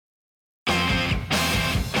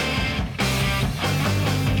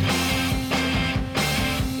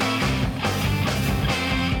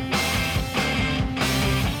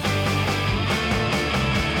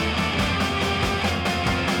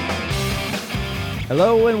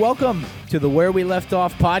Hello and welcome to the Where We Left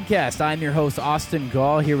Off podcast. I'm your host, Austin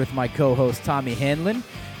Gall, here with my co-host, Tommy Hanlon.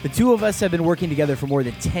 The two of us have been working together for more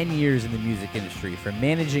than 10 years in the music industry. From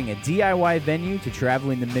managing a DIY venue to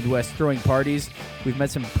traveling the Midwest throwing parties, we've met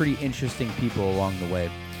some pretty interesting people along the way.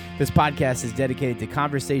 This podcast is dedicated to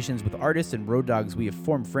conversations with artists and road dogs we have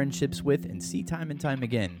formed friendships with and see time and time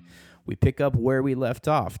again. We pick up where we left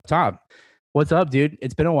off. Tom, what's up, dude?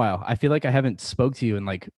 It's been a while. I feel like I haven't spoke to you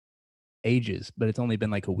in ages, but it's only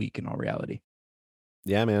been like a week in all reality.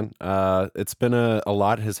 Yeah, man. It's been a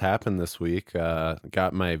lot has happened this week.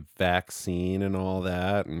 Got my vaccine and all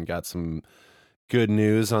that, and got some good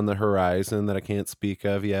news on the horizon that I can't speak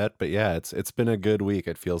of yet. But yeah, it's been a good week.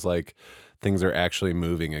 It feels like things are actually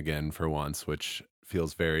moving again for once, which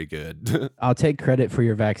feels very good. I'll take credit for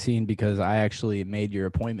your vaccine because I actually made your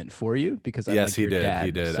appointment for you because I yes, he did. Dad,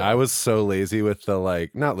 he did. so. I was so lazy with the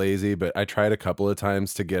not lazy, but I tried a couple of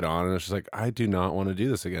times to get on, and it's just like, I do not want to do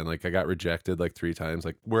this again. Like I got rejected 3 times.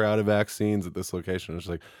 Like, we're out of vaccines at this location. I was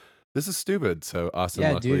like, this is stupid. So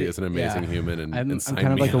Austin, luckily, is an amazing human, and I'm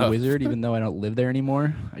kind of like a wizard, even though I don't live there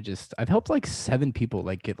anymore. I've helped 7 people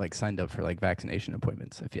get signed up for vaccination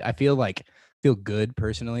appointments. I feel good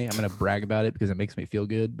personally. I'm gonna brag about it because it makes me feel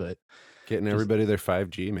good. But getting everybody their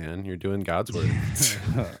 5G, man, you're doing God's work.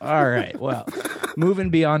 All right. Well,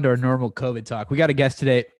 moving beyond our normal COVID talk, we got a guest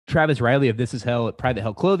today, Travis Reilly of This Is Hell at Private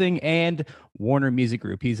Hell Clothing and Warner Music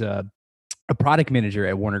Group. He's a product manager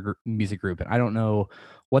at Warner Music Group, and I don't know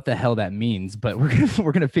what the hell that means, but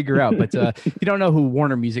we're gonna figure out. But if you don't know who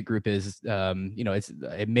Warner Music Group is, it's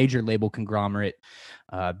a major label conglomerate.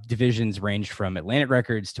 Divisions range from Atlantic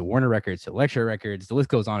Records to Warner Records to Elektra Records. The list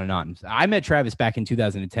goes on and on. I met Travis back in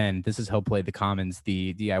 2010. This is Hell played the Commons,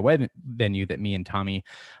 the DIY venue that me and Tommy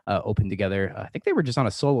opened together. I think they were just on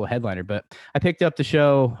a solo headliner, but I picked up the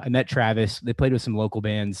show. I met Travis. They played with some local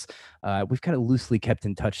bands. We've kind of loosely kept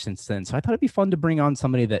in touch since then. So I thought it'd be fun to bring on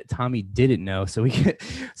somebody that Tommy didn't know, so we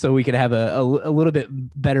could have a little bit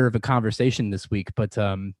better of a conversation this week. But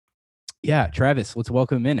yeah, Travis, let's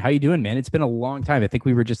welcome him in. How you doing, man? It's been a long time. I think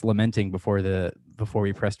we were just lamenting before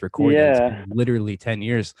we pressed record. Yeah. It's been literally 10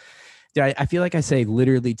 years. Dude, I feel like I say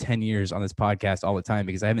literally 10 years on this podcast all the time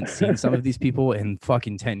because I haven't seen some of these people in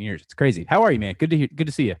fucking 10 years. It's crazy. How are you, man? Good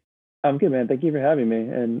to see you. I'm good, man. Thank you for having me,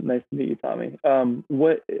 and nice to meet you, Tommy.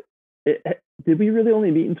 Did we really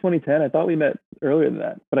only meet in 2010? I thought we met earlier than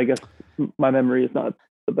that, but I guess my memory is not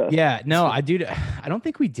the best. Yeah, no, I don't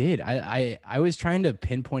think we did. I was trying to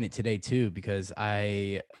pinpoint it today too because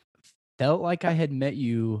I felt like I had met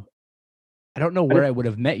you. I don't know where I would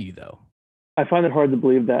have met you though. I find it hard to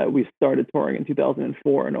believe that we started touring in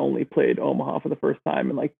 2004 and only played Omaha for the first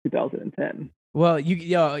time in 2010. Well,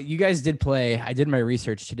 you guys did play. I did my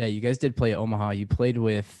research today. You guys did play Omaha. You played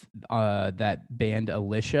with that band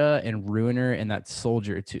Alicia and Ruiner and that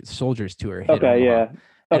Soldiers tour. Okay, yeah.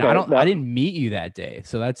 And okay, I didn't meet you that day,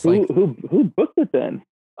 so that's who booked it then?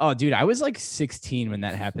 Oh, dude, I was 16 when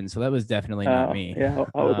that happened, so that was definitely not me. Yeah,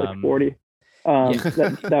 I was 40.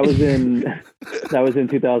 That was in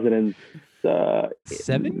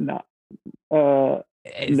 2007. Not. No.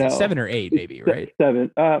 7 or 8, maybe, right?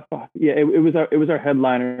 7. Yeah, it was our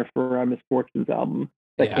headliner for our Misfortunes album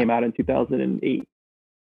that came out in 2008.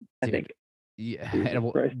 I think. Yeah,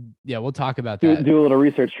 we'll talk about that. Do a little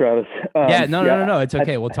research, Travis. No, it's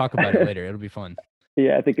okay. We'll talk about it later. It'll be fun.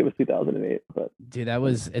 Yeah, I think it was 2008. But dude,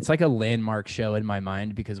 it's like a landmark show in my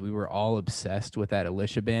mind because we were all obsessed with that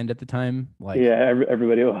Alicia band at the time.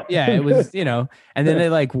 Everybody was. Yeah, it was, and then they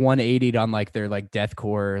 180'd on their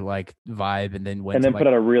deathcore vibe, and then went and then put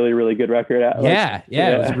out a really, really good record. It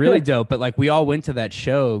was really dope. But we all went to that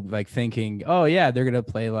show thinking, oh yeah, they're gonna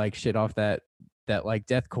play shit off that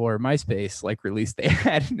deathcore MySpace release they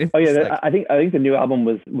had. I think the new album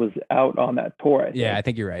was out on that tour. I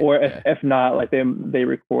think you're right. Or if not, they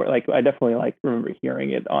record. I definitely remember hearing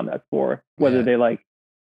it on that tour. Whether they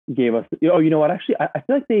gave us. Oh, you know what? Actually, I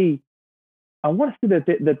feel like I want to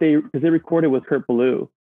say that they because they recorded with Kurt Ballou.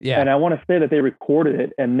 Yeah. And I want to say that they recorded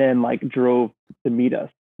it and then drove to meet us.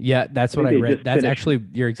 Yeah, that's what I read. That's actually,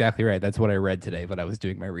 you're exactly right. That's what I read today, but I was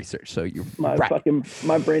doing my research. So my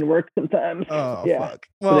brain works sometimes. Oh, yeah. Fuck.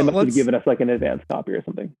 Well, so they must have given us an advanced copy or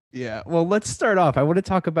something. Yeah. Well, let's start off. I want to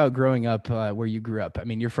talk about growing up where you grew up. I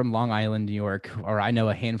mean, you're from Long Island, New York, or I know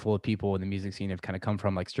a handful of people in the music scene have kind of come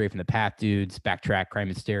from Straight from the Path dudes, Backtrack, Crime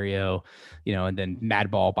and Stereo, and then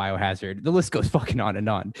Madball, Biohazard. The list goes fucking on and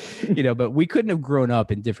on, but we couldn't have grown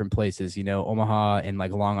up in different places. Omaha and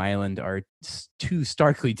Long Island are two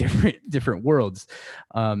starkly different worlds.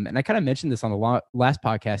 And I kind of mentioned this on the last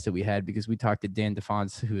podcast that we had because we talked to Dan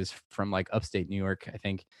DeFonce, who is from upstate New York, I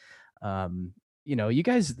think. you know, you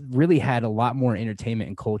guys really had a lot more entertainment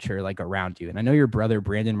and culture like around you. And I know your brother,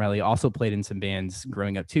 Brandon Reilly, also played in some bands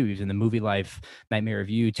growing up too. He was in the Movie Life, Nightmare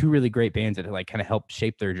Review, two really great bands that like kind of helped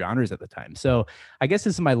shape their genres at the time. So I guess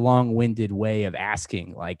this is my long-winded way of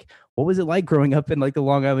asking, like, what was it like growing up in like the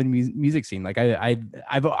Long Island music scene? Like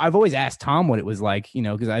I've always asked Tom what it was like, you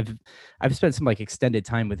know, because I've spent some like extended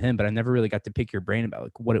time with him, but I never really got to pick your brain about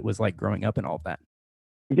like what it was like growing up and all of that.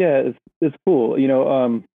 Yeah, it's cool. You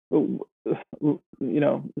know,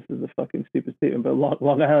 this is a fucking stupid statement, but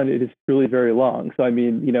Long Island, it is really very long. So I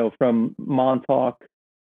mean, you know, from Montauk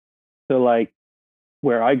to like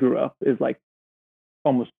where I grew up is like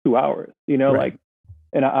almost 2 hours. You know, Right. like,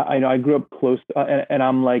 and I know I grew up close to, and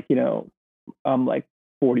I'm like, you know, I'm like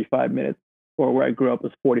 45 minutes, or where I grew up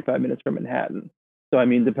was 45 minutes from Manhattan. So I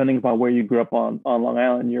mean, depending upon where you grew up on Long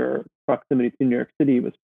Island, your proximity to New York City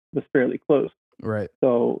was fairly close. Right.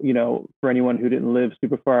 So, you know, for anyone who didn't live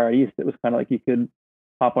super far out east, it was kind of like you could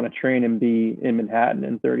hop on a train and be in Manhattan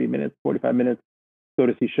in 30 minutes, 45 minutes, go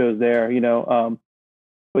to see shows there, you know.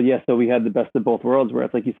 But yeah, so we had the best of both worlds, where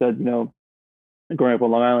it's like you said, you know, growing up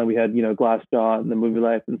on Long Island, we had, you know, Glassjaw and the Movie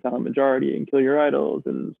Life and Silent Majority and Kill Your Idols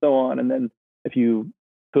and so on. And then if you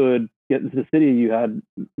could get into the city, you had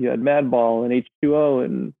Madball and H2O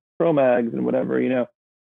and Pro-Mags and whatever, you know.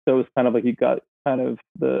 So it was kind of like you got kind of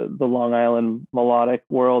the Long Island melodic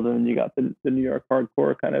world, and then you got the New York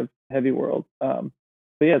hardcore kind of heavy world. But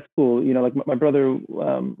yeah, it's cool. You know, like my brother,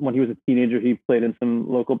 when he was a teenager, he played in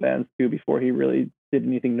some local bands too before he really did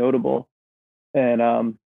anything notable.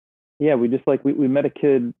 And yeah, we just like we met a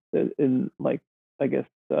kid in like, I guess,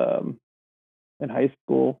 in high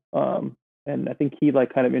school, and I think he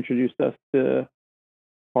like kind of introduced us to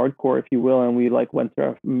hardcore, if you will, and we like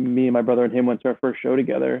me and my brother and him went to our first show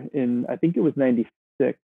together in, I think it was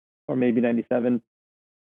 96 or maybe 97,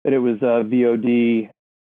 and it was VOD,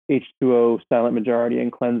 H2O, Silent Majority,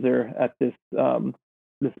 and Cleanser at this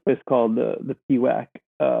place called the PWAC.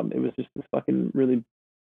 It was just this fucking really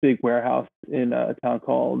big warehouse in a town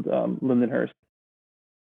called Lindenhurst,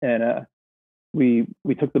 and we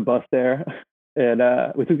took the bus there, and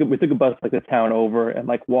we took a bus like the town over and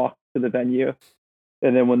like walked to the venue.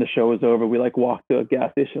 And then when the show was over, we like walked to a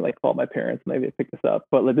gas station, like called my parents, and they picked us up.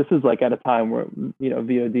 But like this is like at a time where, you know,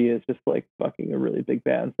 VOD is just like fucking a really big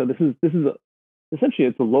band. So this is essentially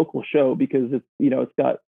it's a local show, because it's, you know, it's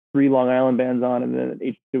got 3 Long Island bands on, and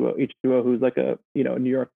then H2O, who's like a, you know, New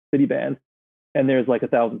York City band, and there's like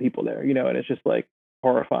 1,000 people there, you know, and it's just like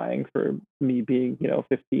horrifying for me being, you know,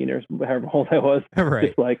 15 or however old I was. Right.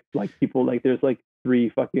 Just like people, like there's like 3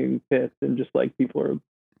 fucking pits, and just like people are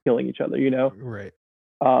killing each other, you know. Right.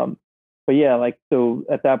 But yeah, like, so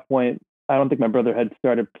at that point, I don't think my brother had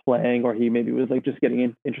started playing, or he maybe was like just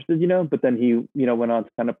getting interested, you know, but then he, you know, went on to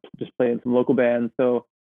kind of just play in some local bands. So,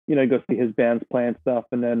 you know, go see his bands play and stuff.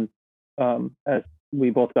 And then, as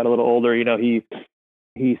we both got a little older, you know, he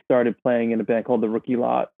started playing in a band called the Rookie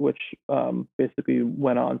Lot, which, basically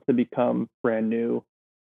went on to become Brand New,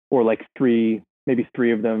 or like maybe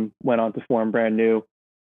three of them went on to form Brand New.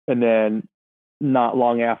 And then not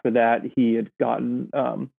long after that, he had gotten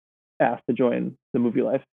asked to join the Movie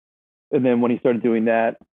Life. And then when he started doing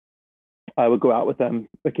that, I would go out with them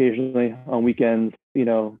occasionally on weekends, you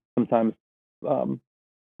know, sometimes. I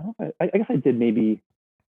guess I did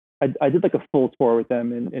I did like a full tour with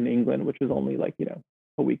them in England, which was only like, you know,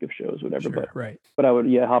 a week of shows, whatever. Sure, but right. But I would,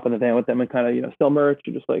 yeah, hop in the van with them and kind of, you know, sell merch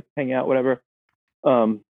and just like hang out, whatever.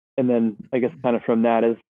 And then I guess kind of from that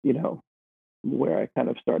is, you know, where I kind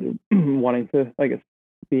of started wanting to, I guess,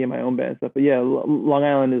 be in my own band and stuff. But yeah, Long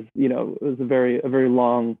Island is, you know, it was a very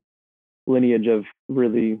long lineage of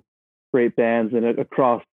really great bands, and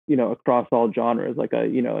across all genres. Like I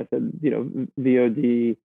said, you know,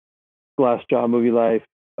 VOD, Glassjaw, Movie Life,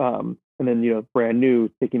 and then, you know, Brand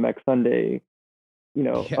New, Taking Back Sunday, you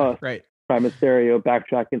know, right. Private Stereo,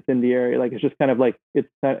 Backtrack, Incendiary. Like it's just kind of like it's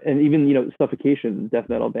kind of, and even, you know, Suffocation, death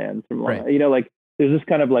metal bands from Long Island. You know, like there's just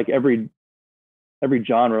kind of like every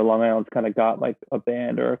genre. Long Island's kind of got like a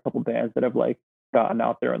band or a couple bands that have like gotten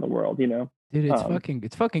out there in the world, you know. Dude,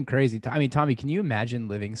 it's fucking crazy. I mean, Tommy, can you imagine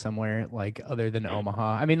living somewhere like other than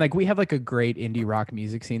Omaha? I mean, like we have like a great indie rock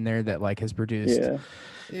music scene there that like has produced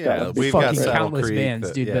we've got countless Creek,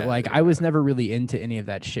 bands, dude. But like I was never really into any of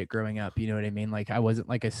that shit growing up. You know what I mean? Like I wasn't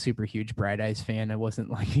like a super huge Bright Eyes fan. I wasn't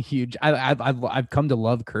like a huge. I've come to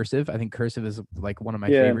love Cursive. I think Cursive is like one of my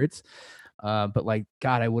favorites. But like,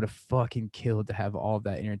 God, I would have fucking killed to have all of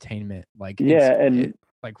that entertainment. Like,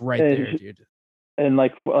 like right there, dude. And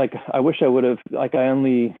like I wish I would have, like, I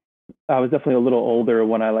only I was definitely a little older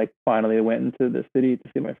when I like finally went into the city to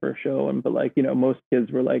see my first show. And but like, most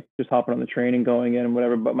kids were like just hopping on the train and going in and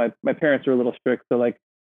whatever. But my parents were a little strict, so like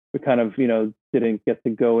we kind of didn't get to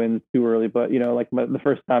go in too early. But like the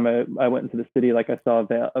first time I went into the city, like I saw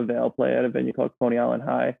a Veil play at a venue called Coney Island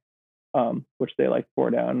High, which they like tore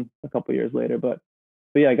down a couple years later. But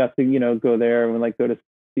yeah, I got to go there and like go to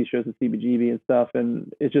see shows at CBGB and stuff.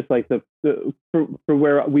 And it's just like for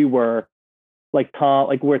where we were, like Tom,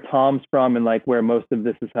 like where Tom's from, and like where most of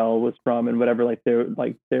This Is Hell was from, and whatever. Like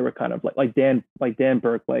they were kind of like Dan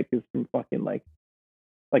Burke like is from fucking like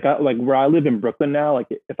where I live in Brooklyn now. Like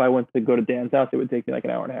if I went to go to Dan's house, it would take me like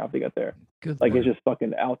an hour and a half to get there. Good like Lord. It's just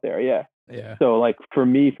fucking out there. Yeah. Yeah. So like for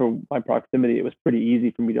me, for my proximity, it was pretty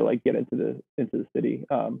easy for me to like get into the city.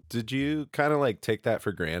 Did you kind of like take that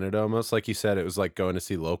for granted almost? Like you said, it was like going to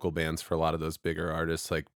see local bands for a lot of those bigger artists.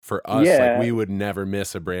 Like for us, like we would never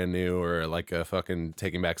miss a brand new or like a fucking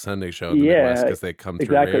Taking Back Sunday show in the Midwest because they come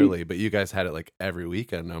through rarely. But you guys had it like every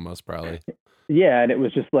weekend almost, probably. Yeah, and it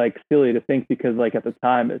was just like silly to think because like at the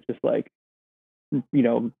time it's just like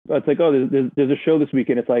it's like, oh, there's a show this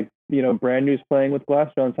weekend. It's like, Brand New's playing with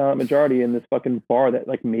Glassjaw and Silent Majority in this fucking bar that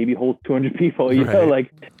like maybe holds 200 people, you know,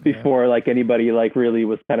 like before like anybody like really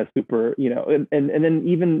was kind of super, and then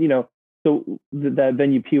even, so that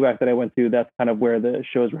venue PWAC that I went to, that's kind of where the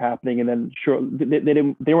shows were happening. And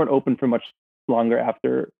then they weren't open for much longer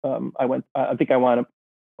after I went. I think I wound up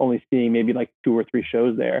only seeing maybe like 2 or 3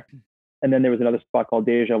 shows there. And then there was another spot called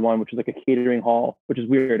Deja One, which was like a catering hall, which is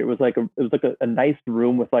weird. It was like a nice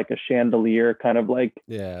room with like a chandelier, kind of like,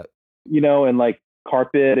 and like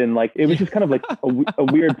carpet, and like it was just kind of like a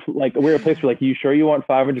weird place where like, you sure you want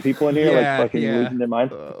 500 people in here, like fucking losing their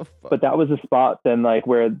minds. But that was a spot then like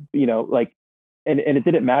where like, and it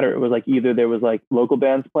didn't matter. It was like either there was like local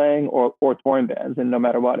bands playing or touring bands, and no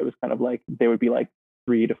matter what, it was kind of like there would be like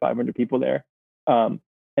 300 to 500 people there.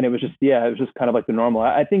 And it was just kind of like the normal.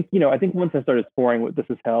 I think once I started touring with This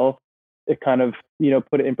Is Hell, it kind of,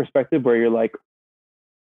 put it in perspective where you're like,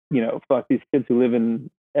 fuck these kids who live in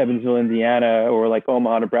Evansville, Indiana, or like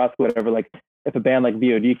Omaha, Nebraska, whatever. Like if a band like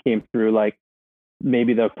VOD came through, like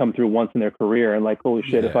maybe they'll come through once in their career, and like, holy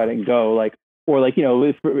shit, if I didn't go, like, or like,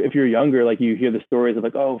 if you're younger, like you hear the stories of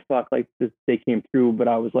like, oh fuck, like they came through, but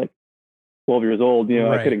I was like 12 years old,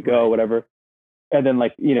 I couldn't go, whatever. And then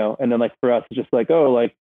like, for us, it's just like, oh,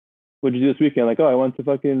 like, what'd you do this weekend? Like, oh, I went to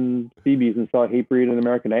fucking CB's and saw Hatebreed and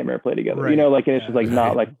American Nightmare play together. Like, and it's just like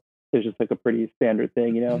not like it's just like a pretty standard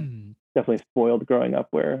thing, Definitely spoiled growing up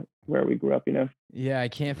where we grew up, Yeah, I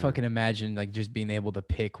can't fucking imagine like just being able to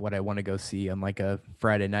pick what I want to go see on like a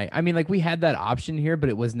Friday night. I mean, like we had that option here, but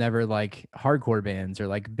it was never like hardcore bands or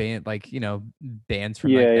like bands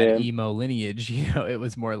from that emo lineage. It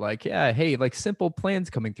was more like, hey, like Simple Plan's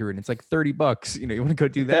coming through and it's like $30. You want to go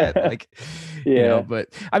do that? Like, but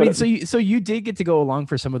I mean, so you did get to go along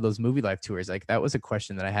for some of those Movie Life tours. Like that was a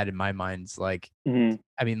question that I had in my mind. It's like,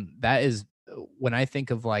 I mean, that is, when I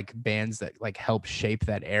think of like bands that like help shape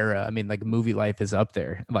that era, I mean, like Movie Life is up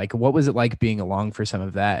there. Like, what was it like being along for some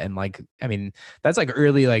of that? And like, I mean, that's like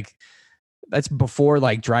early, like that's before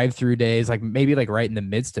like drive-through days, like maybe like right in the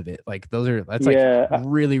midst of it. Like that's like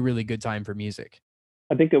really, really good time for music.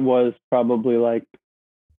 I think it was probably like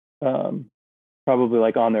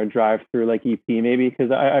on their drive-through like EP maybe,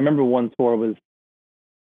 because I remember one tour was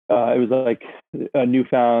it was like a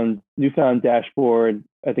newfound Dashboard,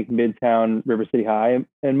 I think Midtown, River City High,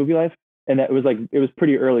 and Movie Life, and that was like it was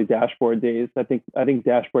pretty early Dashboard days. I think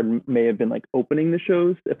Dashboard may have been like opening the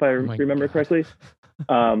shows if I remember correctly.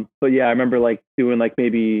 But yeah, I remember like doing like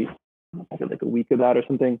maybe like a week of that or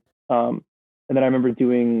something. And then I remember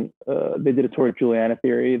doing they did a tour of Juliana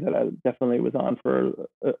Theory that I definitely was on for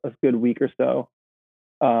a good week or so.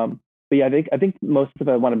 But yeah, I think most of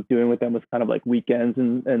what I wound up doing with them was kind of like weekends,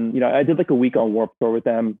 and I did like a week on Warped Tour with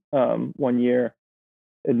them one year,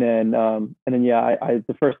 and then yeah, I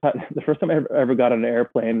the first time I ever got on an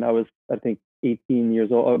airplane, I was I think 18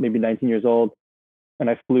 years old, or maybe 19 years old, and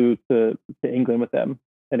I flew to England with them,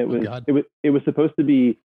 and it was supposed to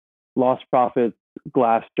be Lost Prophets,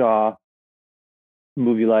 Glassjaw,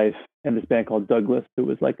 Movie Life, and this band called Douglas, who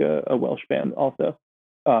was like a Welsh band also.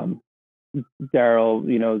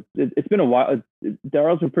 Daryl, it's been a while.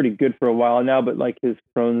 Daryl's been pretty good for a while now, but like his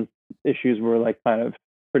Crohn's issues were like kind of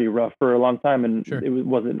pretty rough for a long time, and it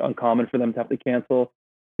wasn't uncommon for them to have to cancel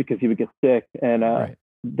because he would get sick, and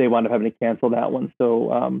they wound up having to cancel that one.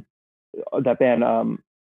 So that band,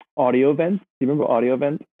 Audio Vent. Do you remember Audio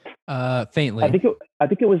Vent? Faintly. I think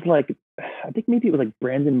it was like, I think maybe it was like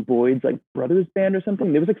Brandon Boyd's like brother's band or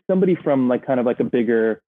something. There was like somebody from like kind of like a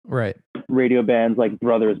bigger radio bands like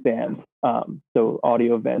brothers bands. So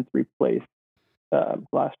Audio Vent replaced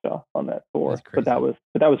Glassjaw on that tour. But that was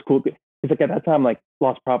cool. It's like at that time, like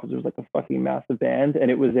Lost Prophets was like a fucking massive band,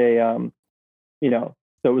 and it was a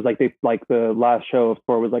so it was like the last show of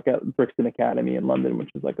tour was like at Brixton Academy in London,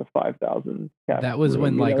 which was like a 5,000 cap. That was room,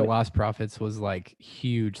 when like Lost Prophets was like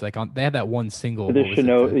huge. Like they had that one single. The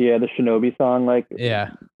Shinobi song, like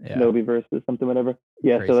Shinobi versus something, whatever.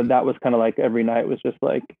 Yeah, crazy. So that was kind of like every night was just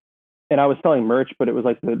like, and I was selling merch, but it was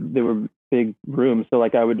like they were big rooms, so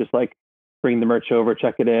like I would just like bring the merch over,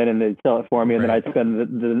 check it in, and they'd sell it for me, and then I'd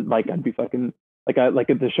spend like I'd be fucking like at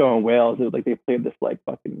the show in Wales, it was like they played this like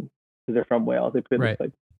fucking. They're from Wales. They played this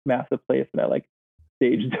like massive place, and I like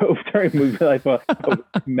stage dove during movie like a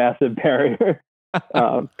massive barrier.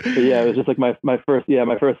 But yeah, it was just like my first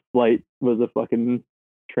flight was a fucking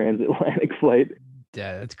transatlantic flight.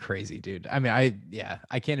 Yeah, that's crazy, dude. I mean, I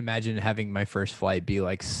can't imagine having my first flight be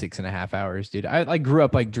like 6.5 hours, dude. I like grew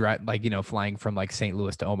up like flying from like St.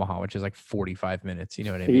 Louis to Omaha, which is like 45 minutes. You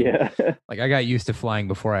know what I mean? Yeah. Like I got used to flying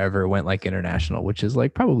before I ever went like international, which is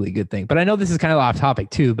like probably a good thing. But I know this is kind of off topic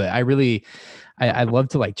too, but I love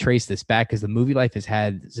to like trace this back because the Movie Life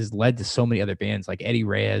has led to so many other bands. Like Eddie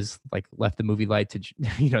Reyes like left the Movie Life to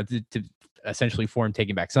to essentially form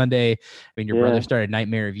Taking Back Sunday. I mean, your brother started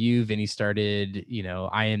Nightmare of You. Vinny started,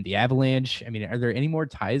 I Am the Avalanche. I mean, are there any more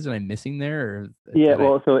ties that I'm missing there?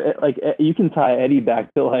 Or so you can tie Eddie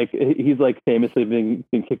back to like he's like famously been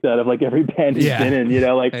kicked out of like every band he's been in.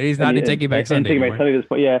 Like and he's not in Taking Back Sunday. Taking Back Sunday at this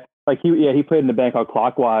point, like he played in a band called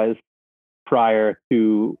Clockwise prior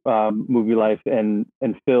to Movie Life and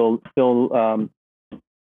Phil.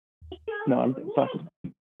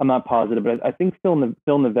 I'm not positive, but I think Phil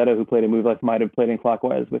Nevada, who played in Movie Life, might have played in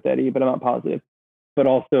Clockwise with Eddie, but I'm not positive. But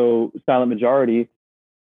also Silent Majority,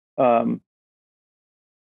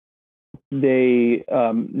 Nick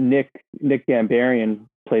Gambarian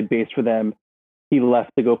played bass for them. He left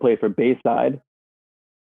to go play for Bayside.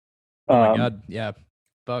 Oh my God, yeah,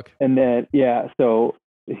 fuck. And then Nick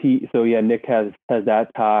has that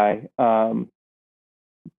tie.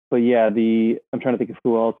 But yeah, I'm trying to think of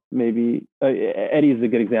who else. Maybe Eddie's a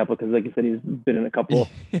good example because, like you said, he's been in a couple.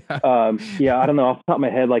 I don't know off the top of my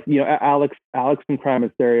head. Like Alex from Crime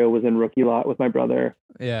and Stereo was in Rookie Lot with my brother.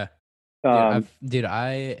 Yeah, that's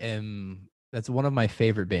one of my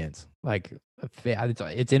favorite bands. Like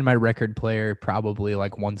it's in my record player probably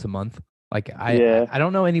like once a month. Like I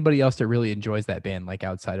don't know anybody else that really enjoys that band like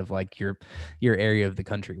outside of like your area of the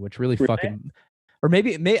country, which really fucking. Or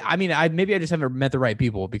maybe I just haven't met the right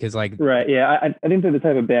people because like I think they're the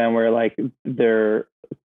type of band where like they're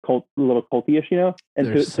a little culty-ish,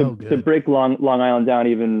 and to break Long Island down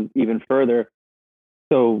even further.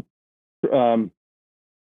 So in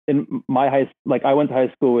my I went to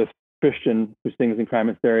high school with Christian, who sings in Crime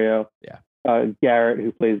and Stereo, Garrett,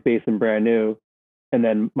 who plays bass in Brand New, and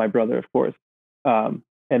then my brother, of course, and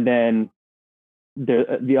then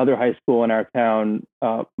the other high school in our town,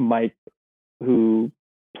 Mike, who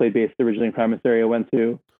played bass originally in Crime and Stereo, went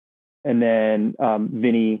to, and then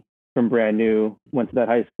Vinny from Brand New went to that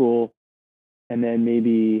high school, and then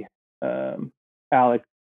maybe Alex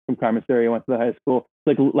from Crime and Stereo went to the high school.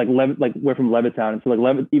 Like we're from Levittown, and so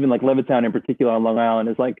Levittown in particular on Long Island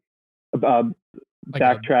is like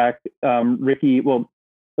Backtrack. Ricky,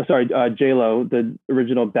 J-Lo, the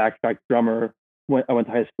original Backtrack drummer. I went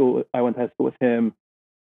to high school with him.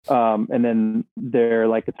 And then their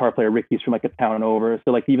like guitar player Ricky's from like a town over.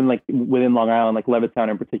 So like even like within Long Island, like Levittown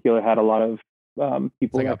in particular had a lot of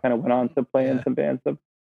people that kind of went on to play in some bands. So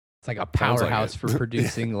it's like a powerhouse for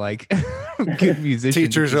producing like good musicians.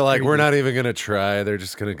 Teachers are like, we're not even gonna try. They're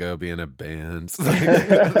just gonna go be in a band.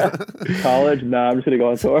 College? Nah, I'm just gonna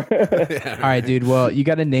go on tour. All right, dude. Well, you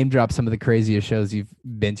got to name drop some of the craziest shows you've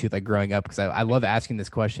been to like growing up because I love asking this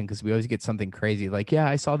question because we always get something crazy. Like, yeah,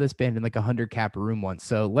 I saw this band in like 100 cap room once.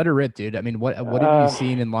 So let her rip, dude. I mean, what have you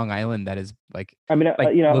seen in Long Island that is like? I mean,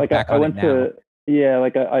 I went to. Yeah,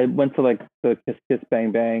 like I went to like the Kiss Kiss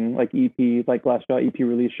Bang Bang like EP, like Glassjaw EP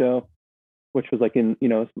release show, which was like in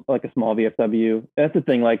like a small VFW. And that's the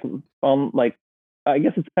thing, like I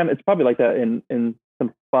guess it's probably like that in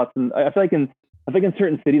some spots, and I feel like in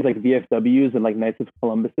certain cities like VFWs and like Knights of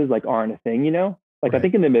Columbuses like aren't a thing, Like right. I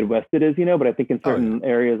think in the Midwest it is, but I think in certain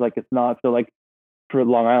areas like it's not. So like for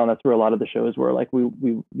Long Island, that's where a lot of the shows were. Like we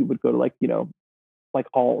would go to like like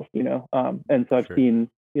halls, and so I've seen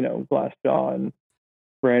Glassjaw and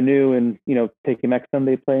Brand New and Taking Back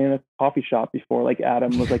Sunday play in a coffee shop before like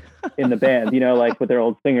Adam was like in the band, like with their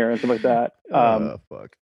old singer and stuff like that.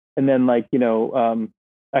 Fuck. And then like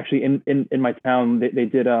actually in my town they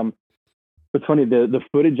did what's funny, the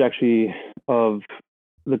footage actually of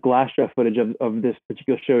the Glassjaw footage of this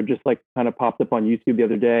particular show just like kind of popped up on YouTube the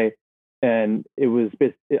other day, and it was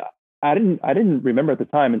I didn't remember at the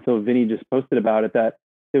time until Vinny just posted about it that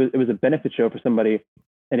it was a benefit show for somebody,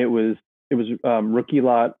 and it was Rookie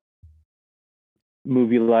Lot,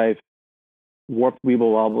 Movie Life, Warped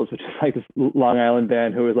Weeble Wobbles, which is like this Long Island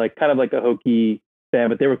band who was like kind of like a hokey band,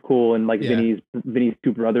 but they were cool. And like Vinny's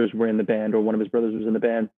two brothers were in the band, or one of his brothers was in the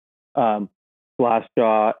band.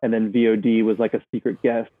 Glassjaw, and then VOD was like a secret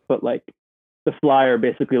guest, but like the flyer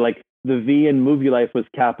basically like the V in Movie Life was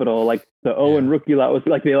capital, like the O in Rookie Lot was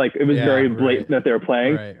like it was very blatant that they were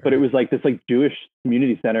playing, but it was like this like Jewish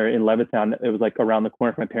community center in Levittown. It was like around the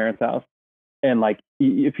corner from my parents' house, and like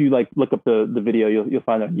if you like look up the video, you'll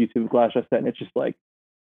find it on YouTube, Glassjaw set, and it's just like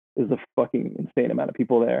there's a fucking insane amount of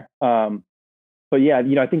people there. But yeah,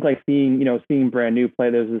 I think like seeing Brand New play,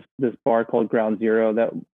 there's this bar called Ground Zero that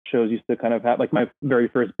shows used to kind of have like my very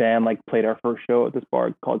first band like played our first show at this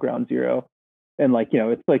bar called Ground Zero, and like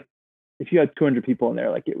it's like if you had 200 people in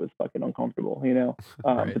there, like it was fucking uncomfortable,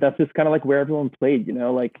 But that's just kind of like where everyone played,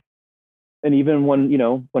 like, and even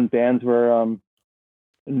when bands were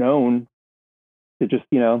known, it just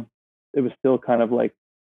it was still kind of like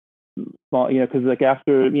small, because like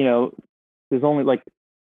after there's only like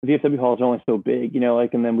the VFW hall is only so big,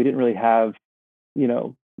 like, and then we didn't really have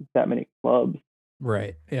that many clubs.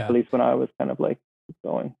 Right. Yeah. At least when I was kind of like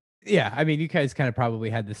going. Yeah. I mean, you guys kind of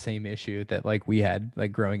probably had the same issue that like we had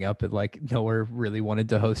like growing up, and like nowhere really wanted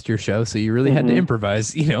to host your show. So you really had to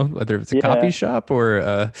improvise, whether it's a coffee shop or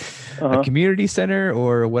a community center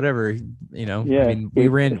or whatever, Yeah. I mean, we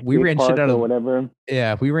ran shit out of whatever.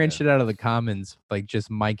 Yeah. We ran shit out of the Commons, like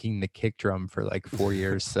just miking the kick drum for like 4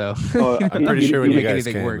 years. So I'm pretty sure when you guys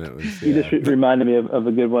came, work. it was, You just reminded me of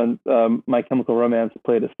a good one. My Chemical Romance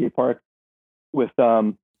played a skate park with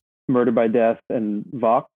Murder by Death and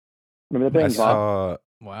Vox. Remember that band? I saw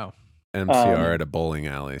wow MCR at a bowling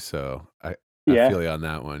alley, so I feel you on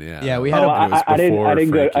that one. Yeah, we had. I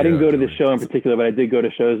didn't go to the show in particular, but I did go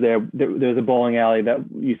to shows there. There was a bowling alley that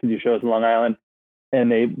used to do shows in Long Island,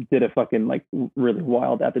 and they did a fucking like really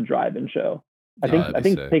wild at the drive-in show. I think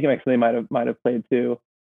Take It they might have played too.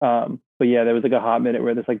 But yeah, there was like a hot minute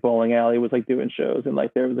where this like bowling alley was like doing shows, and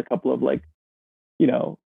like there was a couple of like,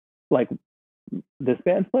 like this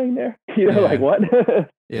band's playing there, like what?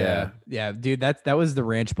 Yeah, dude, that was the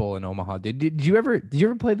Ranch Bowl in Omaha. Did you ever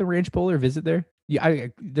play the Ranch Bowl or visit there? Yeah,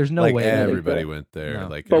 there's no like way everybody went there. No.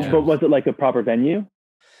 Like, but was it like a proper venue?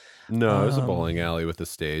 No, it was a bowling alley with a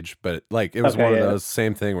stage, but like it was one of those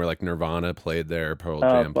same thing where like Nirvana played there, Pearl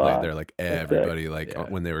Jam played there, like everybody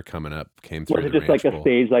when they were coming up came through. Was it just like a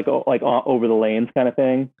stage like over the lanes kind of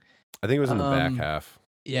thing? I think it was in the back half.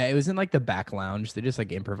 Yeah, it was in like the back lounge. They just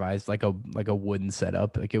like improvised like a wooden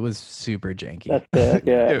setup. Like it was super janky. That's sick.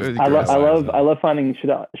 Yeah, I love finding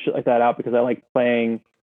shit like that out, because I like playing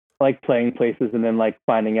places and then like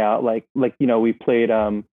finding out like we played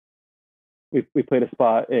we played a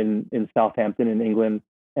spot in Southampton in England,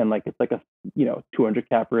 and like it's like a 200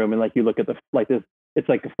 cap room, and like you look at it's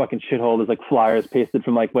like a fucking shithole. There's like flyers pasted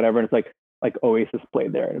from like whatever, and it's like Oasis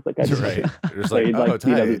played there, and it's like I just played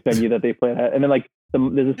this venue that they played at, and then like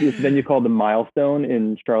there's this venue called the Milestone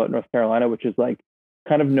in Charlotte, North Carolina, which is like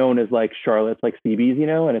kind of known as like Charlotte's like CB's,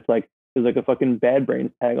 and it's like there's like a fucking Bad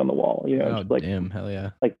Brains tag on the wall, Oh, like, damn, hell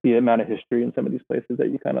yeah! Like the amount of history in some of these places that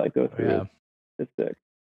you kind of like go through. Yeah. It's sick.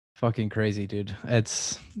 Fucking crazy, dude.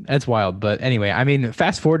 It's wild. But anyway, I mean,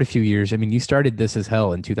 fast forward a few years. I mean, you started This Is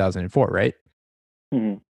Hell in 2004, right?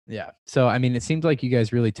 Mm-hmm. Yeah. So, I mean, it seems like you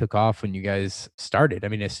guys really took off when you guys started. I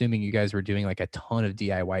mean, assuming you guys were doing like a ton of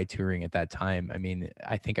DIY touring at that time. I mean,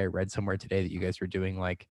 I think I read somewhere today that you guys were doing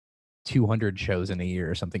like 200 shows in a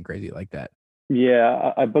year or something crazy like that.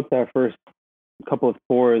 Yeah, I booked our first couple of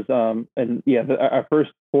tours. And yeah, our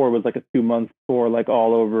first tour was like a 2-month tour, like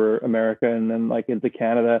all over America and then like into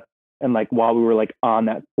Canada. And like while we were like on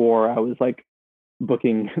that tour, I was like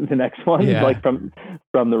booking the next one, like from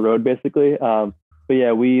the road basically. But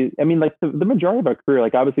yeah, like the majority of our career,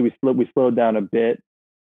 like obviously we slowed down a bit,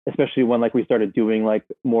 especially when like we started doing like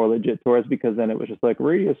more legit tours, because then it was just like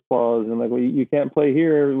radius clause and like, well, you can't play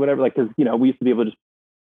here or whatever. Like, cause we used to be able to just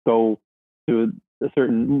go to a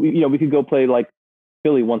certain, we could go play like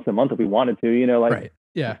Philly once a month if we wanted to, like, right.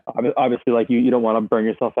 Yeah. Obviously like you don't want to burn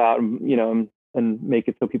yourself out and, and make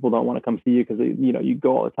it so people don't want to come see you, because you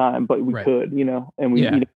go all the time, but we could, and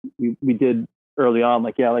we did early on,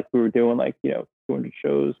 like we were doing like 200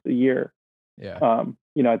 shows a year. Yeah. I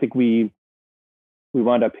think we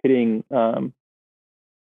wound up hitting I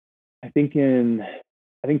think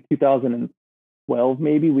 2012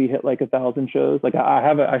 maybe we hit like 1,000 shows. Like I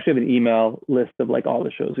actually have an email list of like all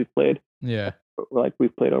the shows we've played. Yeah. like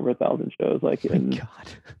we've played over 1,000 shows, like in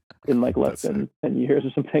like less than 10 years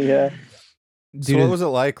or something. Yeah. Dude, So what was it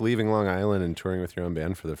like leaving Long Island and touring with your own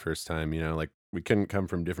band for the first time? You know, like we couldn't come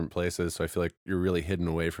from different places, so I feel like you're really hidden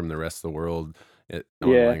away from the rest of the world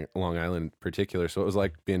on Long Island in particular. So it was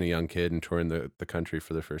like being a young kid and touring the country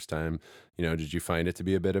for the first time. You know, did you find it to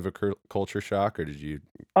be a bit of a culture shock, or did you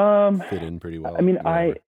fit in pretty well? I mean,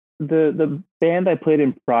 the band I played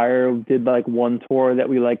in prior did like one tour that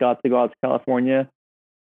we like got to go out to California.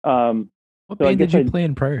 What band did you play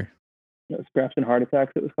in prior? Scraps and Heart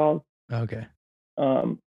Attacks, it was called. Okay.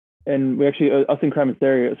 And we actually, us in Crime and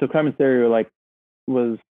Stereo, so Crime and Stereo like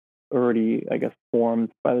was already, I guess,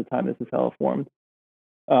 formed by the time This Is Hell formed.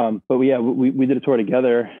 But we did a tour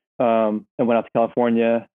together and went out to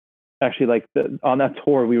California. Actually, like on that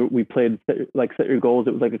tour, we played like Set Your Goals.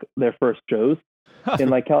 It was like their first shows in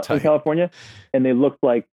like in California, and they looked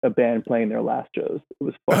like a band playing their last shows. It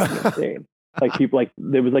was fucking insane. Like people, like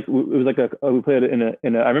there was like it was like we played it in a.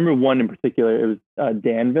 I remember one in particular. It was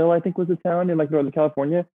Danville, I think, was the town in like Northern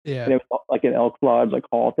California. Yeah. And it was like an Elks Lodge like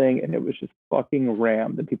hall thing, and it was just fucking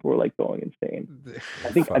rammed, and people were like going insane.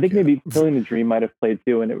 I think maybe Killing the Dream might have played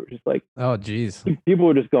too, and it was just like, oh geez, people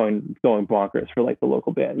were just going bonkers for like the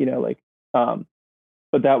local band, you know, like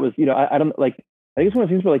but that was, you know, I don't like. I think it's one of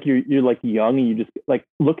the things where like you're like young and you just like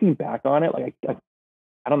looking back on it, like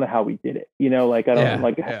I don't know how we did it, you know, like I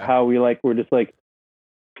don't how we like we're just like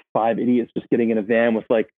five idiots just getting in a van with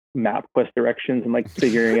like MapQuest directions and like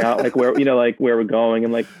figuring out like where, you know, like where we're going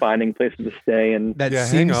and like finding places to stay. And that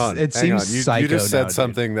seems psycho. You just said now,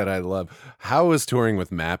 something that I love. How is touring with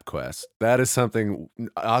MapQuest? That is something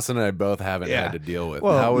Austin and I both haven't had to deal with.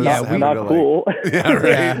 Well, we're not cool. Yeah,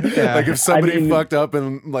 right. Yeah. Like if somebody fucked up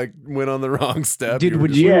and like went on the wrong step, dude,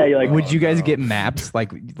 would you guys get maps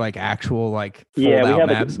like actual like we had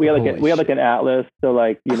maps? we had like an atlas, so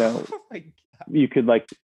like, you know, you could like,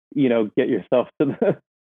 you know, get yourself to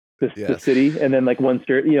the city, and then like once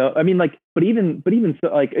you're, you know, I mean, like, but even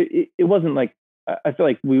so, like it wasn't like, I feel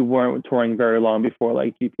like we weren't touring very long before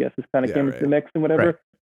like GPSs kind of came into the mix and whatever. Right.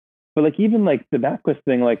 But like even like the MapQuest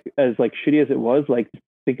thing, like as like shitty as it was, like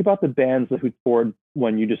think about the bands who toured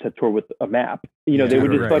when you just had toured with a map. You know, they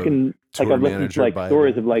would just fucking like I've listened to like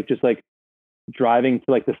stories of like just like driving to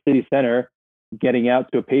like the city center, getting out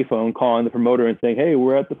to a payphone, calling the promoter and saying, "Hey,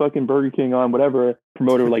 we're at the fucking Burger King on whatever."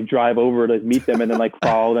 Promoter would like drive over to meet them and then like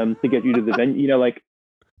follow them to get you to the venue. You know, like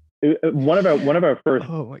one of our first,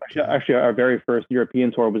 actually our very first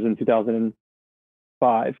European tour was in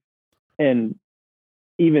 2005, and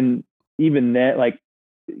even that like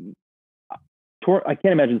tour, I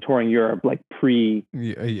can't imagine touring Europe like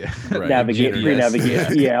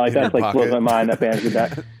pre-navigation. Yeah, like that's like blows my mind that bands did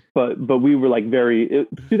that. But we were like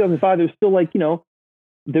 2005. There was still like, you know,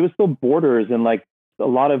 there was still borders and like a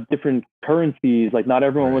lot of different currencies. Like not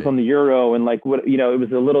everyone was on the euro, and like what, you know, it's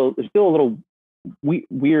still a little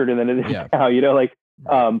weirder than it is now. You know, like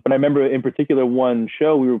but I remember in particular one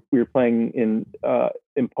show we were playing in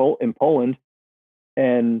Poland,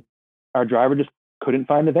 and our driver just couldn't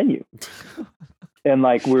find the venue, and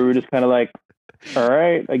like we were just kind of like, all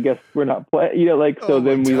right, I guess we're not playing. You know, like so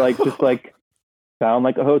then we like just like found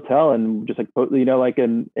like a hotel and just like, you know, like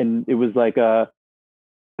and it was like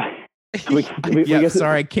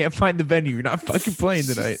sorry, I can't find the venue. You're not fucking playing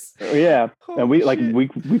tonight. Yeah. And we like we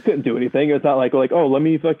couldn't do anything. It's not like oh, let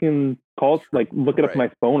me fucking call, like look it up on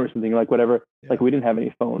my phone or something, like whatever. Like we didn't have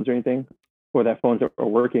any phones or anything, or that phones are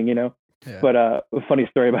working, you know. But a funny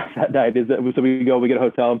story about that night is that so we get a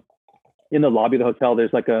hotel. In the lobby of the hotel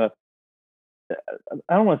there's like I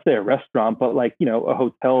don't want to say a restaurant, but like, you know, a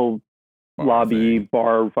hotel lobby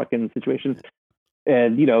bar fucking situation.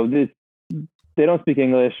 And you know, they don't speak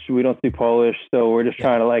English, we don't speak Polish, so we're just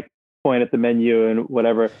trying to like point at the menu and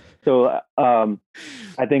whatever. So I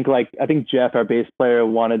think Jeff, our bass player,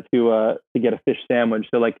 wanted to get a fish sandwich.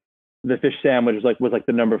 So like the fish sandwich was like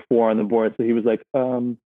the number 4 on the board. So he was like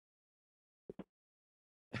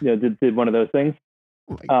you know, did one of those things.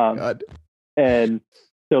 Oh my God. And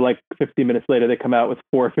so like 15 minutes later they come out with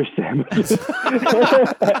 4 fish sandwiches. And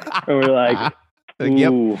we're like,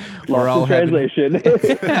 ooh, we're all translation.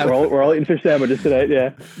 we're all eating fish sandwiches tonight.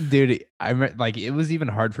 Yeah, dude, I remember, like it was even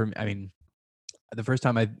hard for me. I mean, the first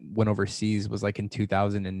time I went overseas was like in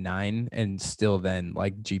 2009, and still then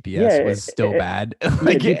like GPS was still bad.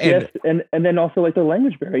 Like GPS, and then also like the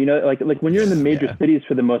language barrier. You know, like when you're in the major cities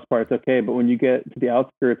for the most part, it's okay, but when you get to the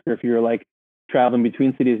outskirts, or if you're like traveling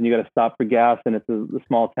between cities and you got to stop for gas and it's a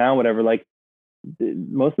small town, whatever, like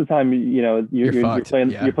most of the time, you know, you're playing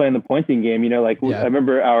the pointing game. You know, like I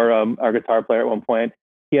remember our guitar player at one point,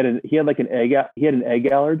 he had an egg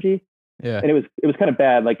allergy. Yeah, and it was kind of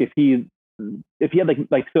bad. Like if he if he had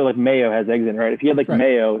like so like mayo has eggs in it, right? If he had like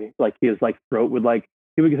mayo, like his like throat would like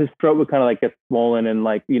his throat would kind of like get swollen and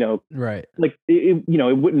like right, like it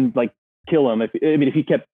wouldn't like kill him if he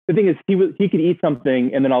kept. The thing is he could eat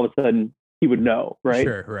something and then all of a sudden he would know, right?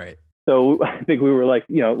 Sure, right. So I think we were like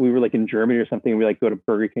in Germany or something. We like go to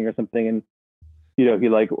Burger King or something, and he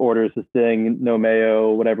like orders this thing, no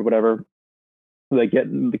mayo, whatever. We like get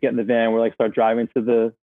in the van. We're like start driving to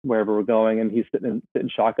the wherever we're going, and he's sitting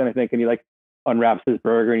shotgun, I think, and he like unwraps his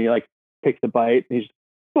burger and he like takes a bite and he's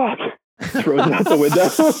fuck, throws it out the window.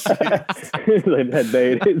 He's like head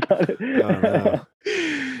bait. Oh, no.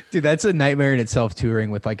 Dude, that's a nightmare in itself,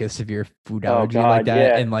 touring with like a severe food allergy like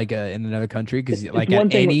that in like in another country, because like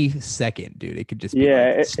at any second, dude, it could just be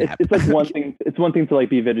it's like one thing. It's one thing to like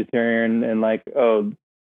be vegetarian and like, oh,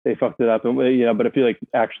 they fucked it up, and but if you're like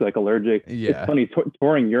actually like allergic, it's funny.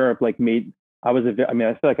 Touring Europe like made I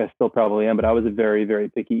feel like I still probably am, but I was a very, very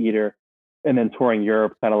picky eater, and then touring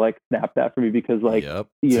Europe kind of like snapped that for me, because like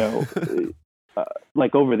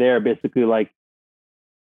like over there basically like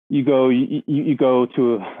you go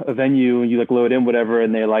to a venue and you like load in whatever,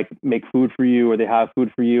 and they like make food for you, or they have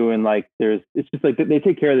food for you, and like it's just like they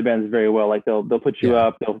take care of the bands very well. Like they'll put you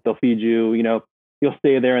up, they'll feed you, you'll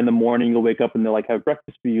stay there in the morning, you'll wake up and they'll like have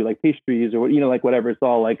breakfast for you, like pastries or like whatever. It's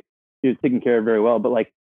all like you're taken care of very well. But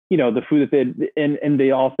like the food that and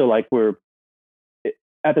they also like were,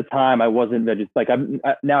 at the time I wasn't like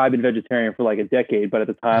now I've been vegetarian for like a decade, but at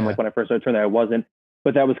the time like when I first started turning, I wasn't.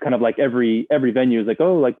 But that was kind of like every venue is like,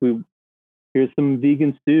 oh, like here's some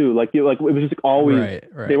vegan stew. Like it was just always,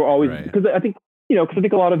 they were always, because I think, because I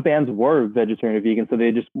think a lot of bands were vegetarian or vegan. So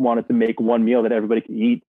they just wanted to make one meal that everybody could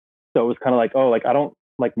eat. So it was kind of like, oh, like I don't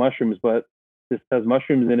like mushrooms, but this has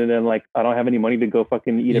mushrooms in it. And like, I don't have any money to go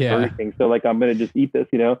fucking eat at Burger King. So like, I'm going to just eat this,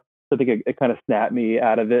 So I think it kind of snapped me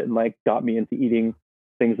out of it and like got me into eating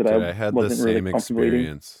things that I had wasn't the same really comfortable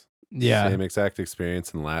experience. eating. Same exact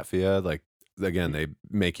experience in Latvia. Like, again, they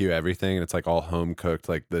make you everything, and it's like all home cooked,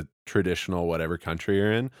 like the traditional whatever country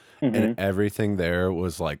you're in, and everything there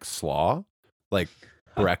was like slaw, like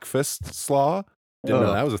breakfast slaw. Didn't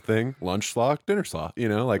know that was a thing. Lunch slaw, dinner slaw,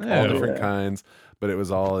 like all different kinds, but it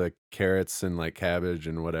was all like carrots and like cabbage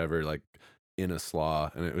and whatever, like in a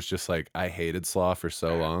slaw. And it was just like, I hated slaw for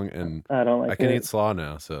so long, and I can eat slaw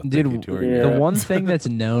now. So dude, the one thing that's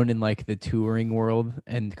known in like the touring world,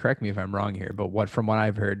 and correct me if I'm wrong here, but from what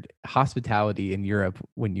I've heard, hospitality in Europe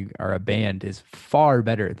when you are a band is far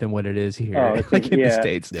better than what it is here, like in the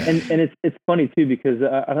States. And it's funny too, because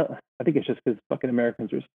I think it's just because fucking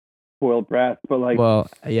Americans are spoiled brats, but like, I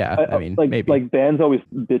mean, like maybe. Like bands always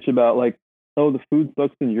bitch about like, oh, the food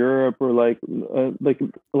sucks in Europe, or like a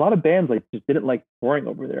lot of bands like just didn't like touring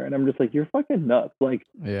over there, and I'm just like, you're fucking nuts. Like,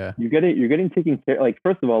 you're getting taken care. Like,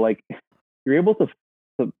 first of all, like you're able to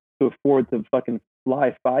afford to fucking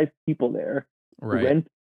fly 5 people there, rent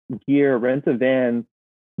gear, rent a van,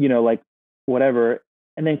 like whatever,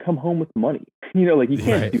 and then come home with money. Like you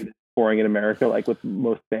can't do this touring in America, like with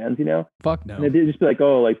most bands, Fuck no. And they just be like,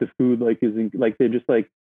 oh, like the food like isn't, like they're just like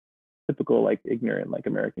typical like ignorant like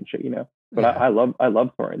American shit, But I love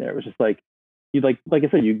touring there. It was just like you like I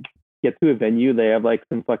said, you get to a venue, they have like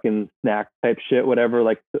some fucking snack type shit, whatever,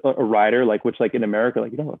 like a rider, like which like in America,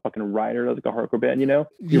 like you don't have a fucking rider like a hardcore band,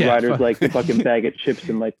 Your rider's like a fucking bag of chips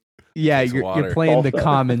and like you're playing the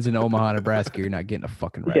Commons in Omaha, Nebraska. You're not getting a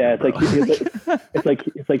fucking rider. Yeah,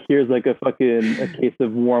 it's like here's like a case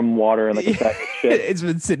of warm water and like a bag of shit. It's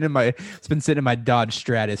been sitting in my Dodge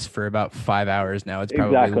Stratus for about 5 hours now. It's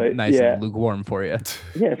probably nice and lukewarm for you.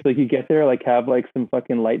 Yeah, it's like you get there, like have like some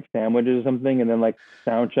fucking light sandwiches or something, and then like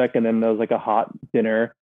sound check, and then there's like a hot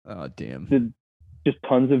dinner. Oh damn! Just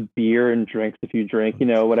tons of beer and drinks if you drink,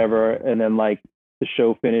 whatever, and then like the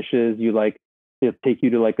show finishes, you like they'll take you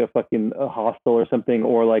to like a hostel or something,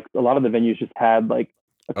 or like a lot of the venues just had like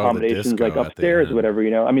accommodations like upstairs or whatever,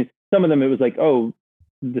 I mean, some of them it was like, oh,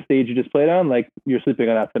 the stage you just played on, like you're sleeping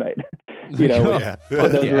on that tonight.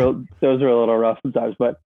 Those are a little rough sometimes,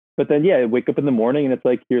 but then wake up in the morning and it's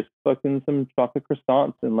like, here's fucking some chocolate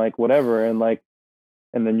croissants and like whatever, and like,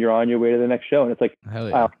 and then you're on your way to the next show, and it's like,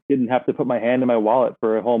 I didn't have to put my hand in my wallet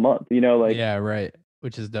for a whole month, like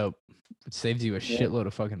which is dope. It saves you a shitload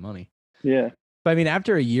of fucking money. Yeah. But I mean,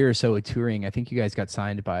 after a year or so of touring, I think you guys got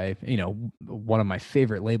signed by, one of my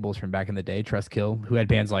favorite labels from back in the day, Trustkill, who had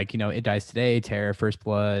bands like, It Dies Today, Terror, First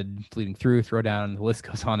Blood, Bleeding Through, Throwdown, the list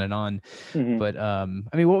goes on and on. Mm-hmm. But I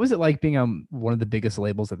mean, what was it like being on one of the biggest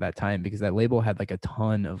labels at that time? Because that label had like a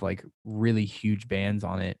ton of like really huge bands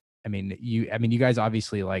on it. I mean, you guys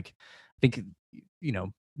obviously like, I think,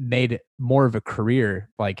 made more of a career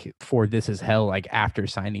like for This Is Hell, like after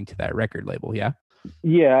signing to that record label. Yeah.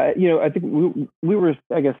 Yeah, I think we were,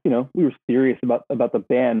 I guess, we were serious about the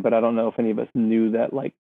band, but I don't know if any of us knew that,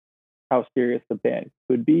 like, how serious the band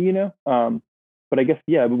could be, but I guess,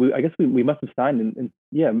 yeah, I guess we must have signed in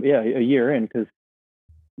yeah, a year in, because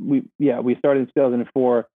we started in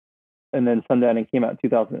 2004, and then Sundowning came out in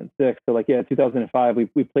 2006. So, like, yeah, 2005 we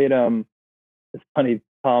played. It's funny,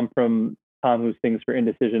 Tom, who sings for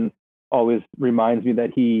Indecision, always reminds me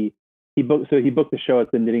that he booked the show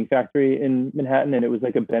at the Knitting Factory in Manhattan, and it was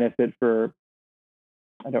like a benefit for,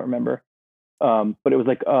 I don't remember, but it was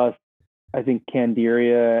like us, I think,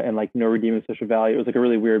 Candiria, and like No Redeeming Social Value. It was like a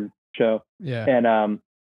really weird show. Yeah.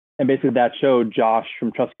 And basically that show, Josh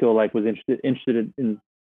from Trustkill, like, was interested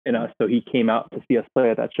in us, so he came out to see us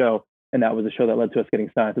play at that show, and that was the show that led to us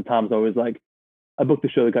getting signed. So Tom's always like, I booked the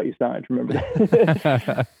show that got you signed. Remember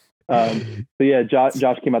that? So yeah,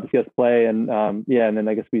 Josh came out to see us play, and yeah, and then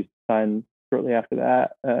I guess we signed shortly after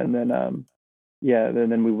that, and then yeah,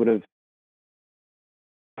 and then we would have.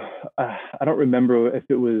 I don't remember if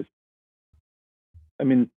it was. I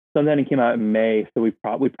mean, Sundowning came out in May, so we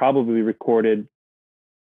probably recorded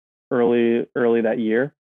early that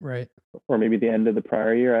year, Right. or maybe the end of the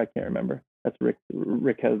prior year. I can't remember. That's Rick.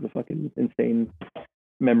 Rick has the fucking insane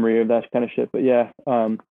memory of that kind of shit. But yeah,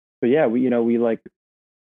 we like.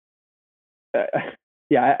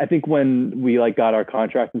 Yeah, I think when we like got our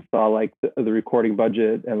contract and saw like the recording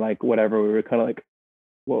budget and like whatever, we were kind of like,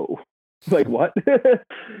 whoa, like what?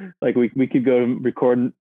 Like we could go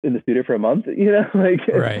record in the studio for a month, like.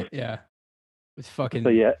 Right. Yeah. It's fucking. So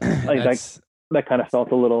yeah, like that kind of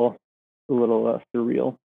felt a little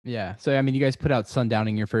surreal. Yeah. So I mean, you guys put out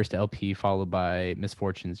Sundowning, your first LP, followed by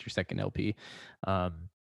Misfortunes, your second LP.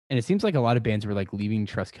 And it seems like a lot of bands were like leaving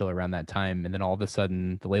Trustkill around that time, and then all of a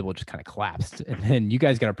sudden the label just kind of collapsed, and then you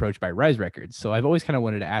guys got approached by Rise Records. So I've always kind of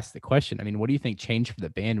wanted to ask the question. I mean, what do you think changed for the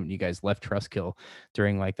band when you guys left Trustkill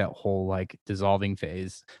during like that whole like dissolving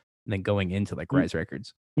phase, and then going into like Rise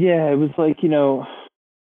Records? Yeah, it was like,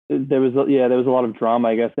 there was a lot of drama,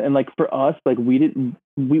 I guess, and like for us, like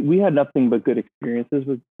we had nothing but good experiences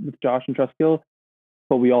with Josh and Trustkill,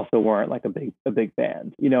 but we also weren't like a big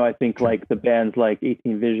band. I think Sure. like the bands like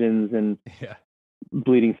 18 Visions and Yeah.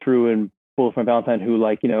 Bleeding Through and Bullet from Valentine, who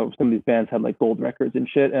like, some of these bands had like gold records and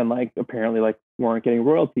shit, and like apparently like weren't getting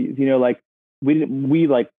royalties. Like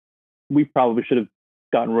we probably should have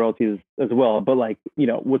gotten royalties as well, but like,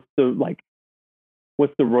 what's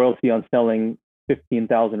the royalty on selling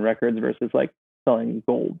 15,000 records versus like selling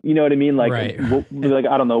gold? You know what I mean? Like, Right. Like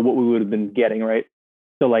I don't know what we would have been getting, right?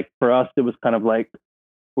 So like for us, it was kind of like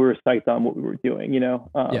we were psyched on what we were doing,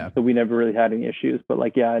 Yeah. So we never really had any issues. But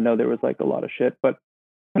like, yeah, I know there was like a lot of shit, but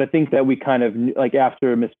I think that we kind of like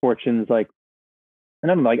after Misfortunes, like, I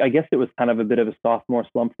don't know, like I guess it was kind of a bit of a sophomore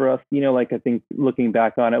slump for us, like I think looking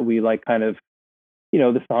back on it, we like kind of,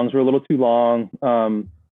 the songs were a little too long.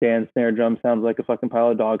 Dan's snare drum sounds like a fucking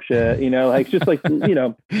pile of dog shit, like just like,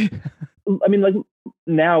 I mean, like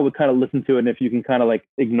now we kind of listen to it, and if you can kind of like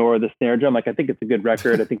ignore the snare drum, like I think it's a good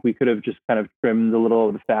record. I think we could have just kind of trimmed a little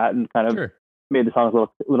of the fat and kind of Sure. made the songs a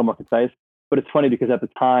little more concise. But it's funny because at the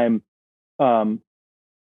time,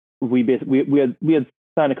 we had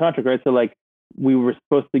signed a contract, right? So like we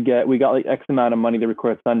got like X amount of money to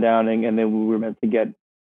record Sundowning, and then we were meant to get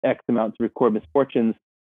X amount to record Misfortunes.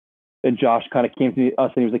 And Josh kind of came to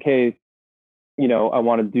us and he was like, hey, I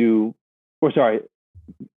want to do, or sorry,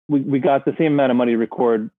 we got the same amount of money to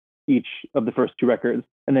record each of the first two records.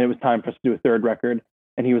 And then it was time for us to do a third record.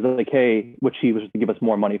 And he was like, hey, which he was to give us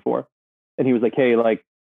more money for. And he was like, hey, like,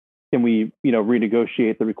 can we,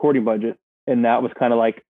 renegotiate the recording budget? And that was kind of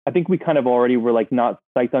like, I think we kind of already were like not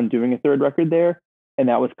psyched on doing a third record there. And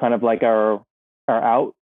that was kind of like our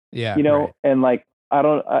out, Yeah. right. And like, I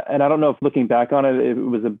don't know if looking back on it, it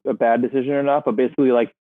was a bad decision or not, but basically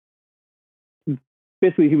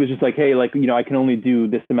he was just like, hey, like, I can only do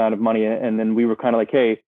this amount of money. And then we were kind of like,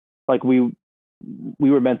 hey, like we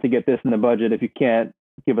were meant to get this in the budget. If you can't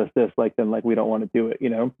give us this, like, then like, we don't want to do it,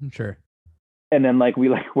 Sure. And then like, we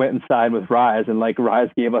like went inside with Rise, and like Rise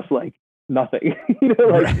gave us like nothing,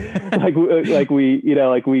 like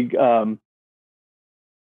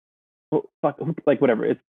whatever.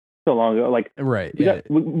 It's so long ago. Like, Right. we got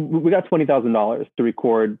 $20,000 to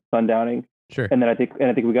record Sundowning. Sure. And then I think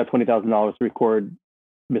we got $20,000 to record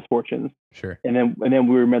Misfortunes. Sure. And then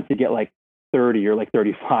we were meant to get like 30 or like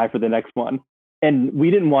 35 for the next one. And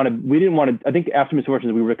we didn't want to, I think after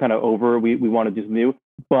Misfortunes, we were kind of over, we wanted to do something new,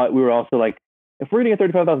 but we were also like, if we're going to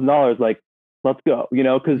get $35,000, like, let's go,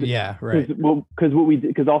 cause yeah, right.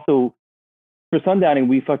 Cause also for Sundowning,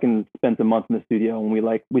 we fucking spent a month in the studio, and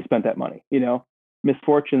we spent that money,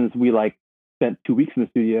 Misfortunes, we like spent 2 weeks in the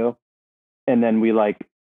studio. and then we like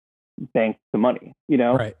banked the money,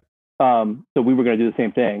 Right. So we were going to do the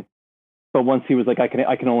same thing. But once he was like, I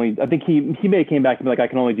can only, I think he may have came back and be like, I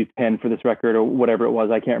can only do 10 for this record or whatever it was.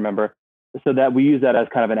 I can't remember. So that we used that as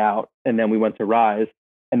kind of an out. And then we went to Rise,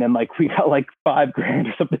 and then like we got like $5,000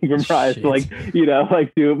 or something from Rise to like,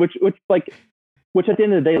 like do which at the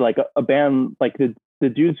end of the day, like a band, like the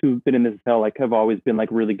dudes who've been in this hell, like have always been like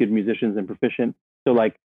really good musicians and proficient. So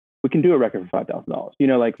like we can do a record for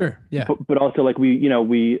 $5,000, like, sure, yeah. But also like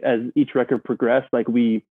we, as each record progressed, like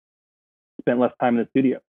we spent less time in the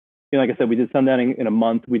studio. Like I said, we did Sundown in a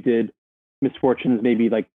month. We did Misfortunes maybe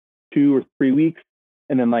like 2 or 3 weeks.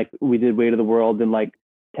 And then like we did Weight of the World in like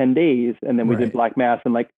 10 days. And then we did Black Mass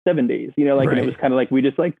in like 7 days, and it was kind of like, we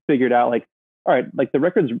just like figured out like, all right, like our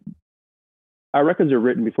records are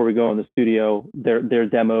written before we go in the studio. They're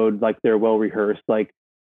demoed, like they're well rehearsed. Like,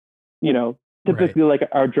 typically like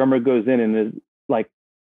our drummer goes in and is like,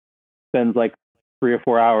 spends like 3 or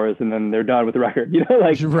 4 hours, and then they're done with the record,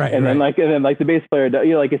 like, and then like the bass player,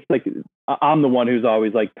 like, it's like, I'm the one who's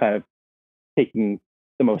always like kind of taking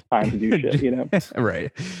the most time to do shit,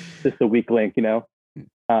 right. Just a weak link, but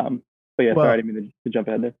yeah, sorry, I didn't mean to jump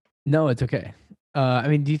ahead there. No, it's okay.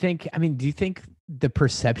 Do you think the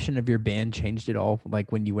perception of your band changed at all?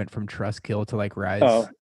 Like when you went from Trustkill to like Rise?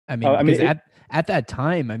 At that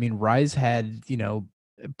time, Rise had,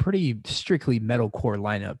 a pretty strictly metalcore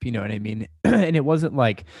lineup, you know what I mean? And it wasn't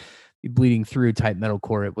like Bleeding Through type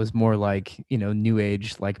metalcore. It was more like, new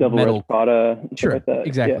age, like Devil metal. Prada, sure, like that.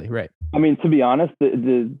 Exactly, yeah. Right. To be honest,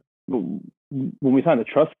 when we signed the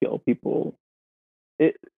Trustkill, people,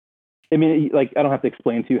 like I don't have to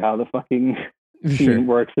explain to you how the fucking scene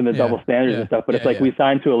works and the double standards and stuff, but it's like we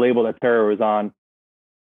signed to a label that Terror was on,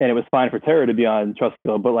 and it was fine for Terror to be on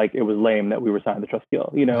Trustkill, but like it was lame that we were signed to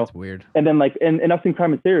Trustkill, That's weird. And then like and Us in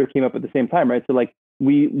Crime and Stereo came up at the same time, right? So like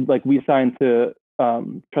we signed to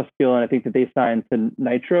Trustkill, and I think that they signed to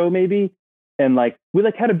Nitro maybe, and like we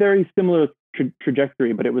like had a very similar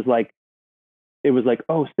trajectory, but it was like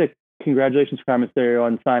oh sick, congratulations Crime and Stereo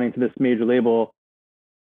on signing to this major label.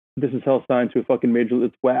 This is hell signed to a fucking major.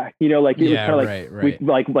 It's whack, like it was kind of like we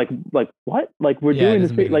like what, like we're doing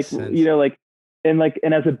this like sense. Like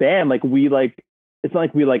and as a band, like we like, it's not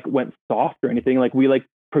like we like went soft or anything. Like we like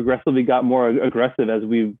progressively got more aggressive as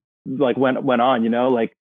we like went on,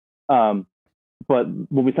 but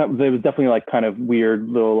when we thought, there was definitely like kind of weird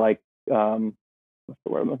little like what's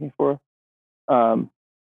the word I'm looking for?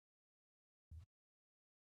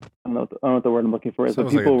 I don't know what the word I'm looking for is, but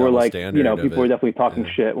people were like, people were definitely talking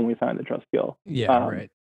shit when we signed the Trustkill. Yeah, right.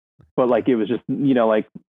 But like it was just, like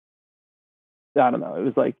I don't know, it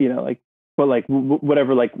was like, but like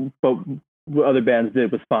whatever, like, but what other bands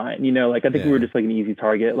did was fine, like I think we were just like an easy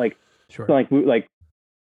target, like, sure. So like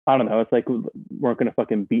I don't know, it's like we weren't gonna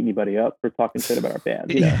fucking beat anybody up for talking shit about our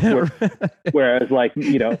band, whereas like,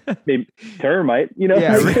 maybe Terror might,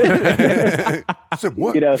 So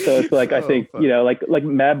what? So it's like, I think, like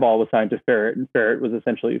Madball was signed to Ferret, and Ferret was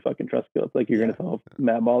essentially fucking Trustkill. It's like you're gonna tell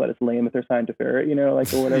Madball that it's lame if they're signed to Ferret,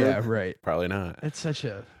 like, or whatever. Yeah, right. Probably not. It's such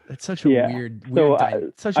a weird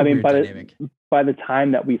dynamic. By the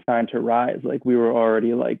time that we signed to Rise, like we were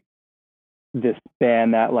already like this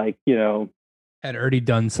band that like, had already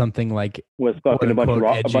done something like was fucking a bunch of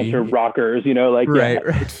rockers, like right.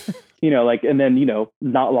 Like, and then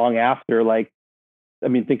not long after, like,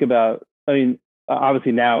 think about,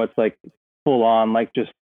 obviously now it's like full on like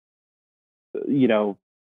just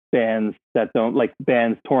bands that don't, like,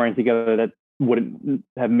 bands touring together that wouldn't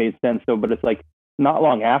have made sense. So, but it's like not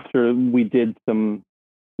long after we did some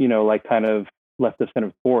like kind of left of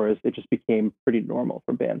center tours, it just became pretty normal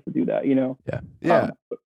for bands to do that.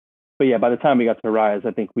 But yeah, by the time we got to Rise,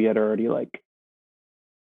 I think we had already like.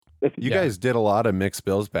 You guys did a lot of mixed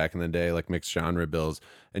bills back in the day, like mixed genre bills,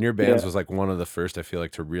 and your bands was like one of the first, I feel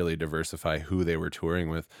like, to really diversify who they were touring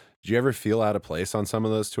with. Did you ever feel out of place on some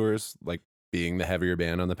of those tours, like being the heavier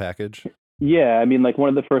band on the package? Yeah, like one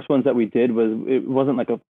of the first ones that we did it wasn't like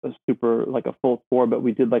a super like a full tour, but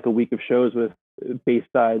we did like a week of shows with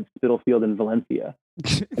Bayside, Spitalfield, and Valencia.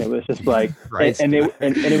 And it was just like, and it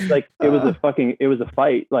was like it was a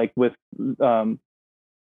fight like with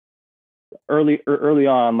early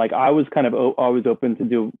on. Like I was kind of always open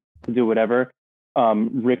to do whatever.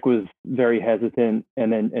 Rick was very hesitant,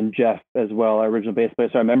 and Jeff as well, our original bass player.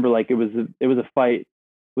 So I remember like it was a fight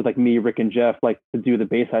with like me, Rick, and Jeff, like to do the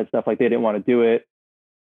Bayside stuff. Like they didn't want to do it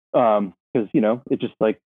because it just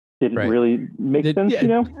like didn't really make sense.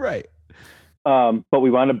 Right. But we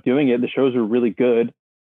wound up doing it. The shows were really good.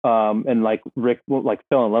 And like Rick like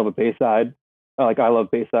fell in love with Bayside. Like I love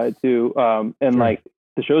Bayside too. And like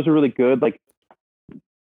the shows were really good. Like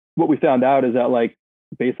what we found out is that like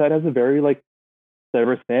Bayside has a very like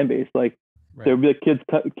diverse fan base. Like there would be like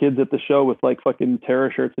kids at the show with like fucking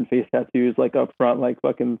terror shirts and face tattoos, like up front, like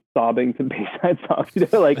fucking sobbing to Bayside songs, you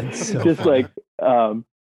know, like so just funny. like,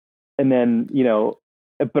 and then, you know,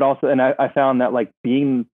 but also, and I found that like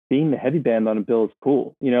being the heavy band on a bill is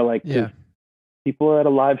cool, you know, like people at a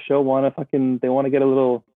live show they want to get a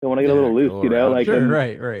little loose, you know, like, sure, and,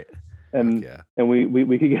 right. And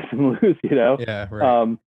we could get some loose, you know. Yeah,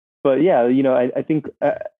 right. But yeah, you know, I think,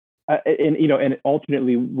 and you know, and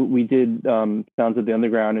alternately we did Sounds of the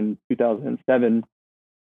Underground in 2007,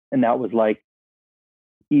 and that was like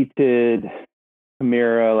Etid,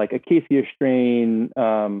 Chimera, like Acacia Strain,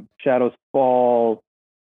 Shadows Fall,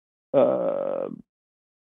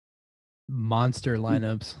 monster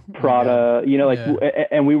lineups, Prada, you know, like,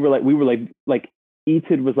 and we were like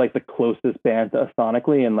Etid was like the closest band to us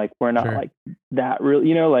sonically, and like we're not like that really,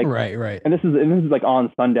 you know, like right. And this is like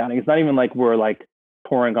on Sundowning. It's not even like we're like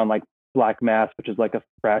touring on like Black Mass, which is like a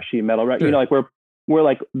thrashy metal, right? You know, like we're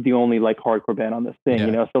like the only like hardcore band on this thing,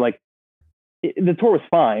 you know. So like the tour was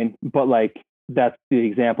fine, but like that's the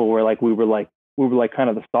example where like we were like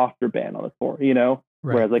kind of the softer band on the tour, you know.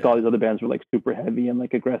 Whereas like all these other bands were like super heavy and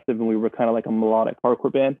like aggressive, and we were kind of like a melodic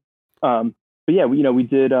hardcore band. But yeah, we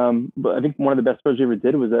did. But I think one of the best tours we ever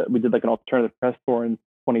did was that we did like an alternative press tour in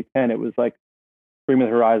 2010. It was like Bring Me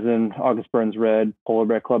the Horizon, August Burns Red, Polar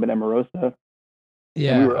Bear Club, and Emerosa.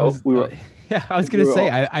 Yeah, I was gonna say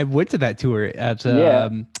I went to that tour at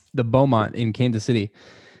the Beaumont in Kansas City.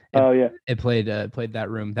 It played that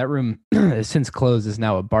room. That room has since closed, is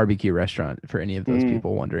now a barbecue restaurant for any of those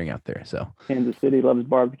people wondering out there. So Kansas City loves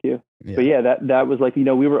barbecue. But yeah, that was like, you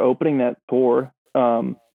know, we were opening that tour,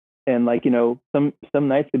 and like, you know, some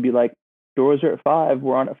nights it'd be like doors are at 5,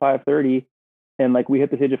 we're on at 5:30, and like we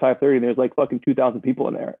hit the stage at 5:30, and there's like fucking 2,000 people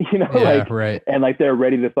in there, you know, and like they're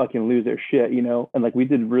ready to fucking lose their shit, you know, and like we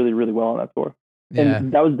did really, really well on that tour.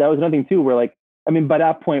 And that was nothing too, where like, I mean, by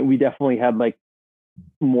that point we definitely had like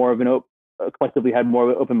more of an collectively had more of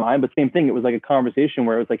an open mind, but same thing, it was like a conversation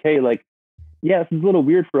where it was like, hey, like, yeah, this is a little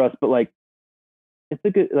weird for us, but like it's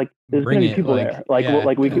a good, like there's gonna be people there,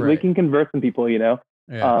 like we can convert some people, you know.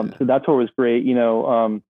 So that tour was great, you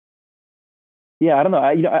know. I don't know,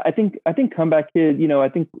 I think Comeback Kid, you know, I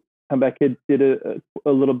think Comeback Kid did a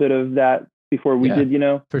little bit of that before we did, you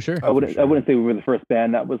know. For sure. I wouldn't say we were the first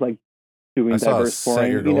band that was like doing diverse touring.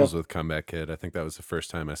 Set Your Goals with Comeback Kid. I think that was the first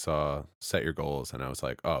time I saw Set Your Goals, and I was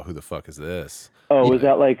like, oh, who the fuck is this? Oh, was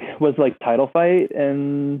that like Title Fight?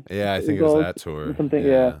 And yeah, I think it was that tour. Something.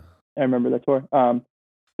 Yeah, I remember that tour.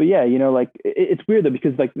 But yeah, you know, like it's weird though,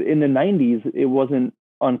 because like in the 90s, it wasn't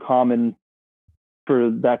uncommon for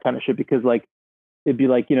that kind of shit, because like it'd be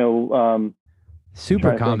like, you know,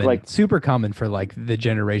 super common for like the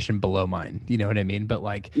generation below mine, you know what I mean? But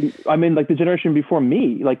like, I mean, like the generation before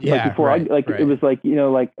me, like before it was like, you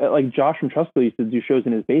know, like Josh from Trustful used to do shows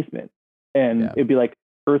in his basement, and it'd be like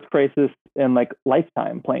Earth Crisis and like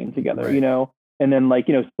Lifetime playing together, you know, and then like,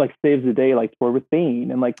 you know, like Saves the Day, like tour with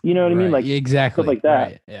Bane, and like, you know what I mean, like exactly stuff like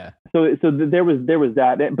that. So there was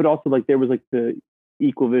that, but also like there was like the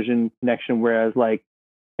Equal Vision connection, whereas like,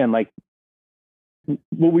 and like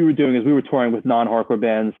what we were doing is we were touring with non-hardcore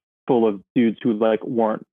bands full of dudes who like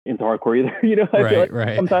weren't into hardcore either, you know. I feel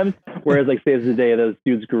like sometimes, whereas like Saves the Day, those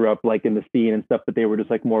dudes grew up like in the scene and stuff, but they were just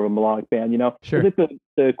like more of a melodic band, you know. It's like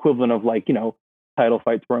the equivalent of like, you know, Title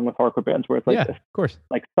Fight touring with hardcore bands, where it's like, of course,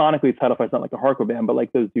 like sonically Title Fight's not like a hardcore band, but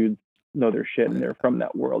like those dudes know their shit and they're from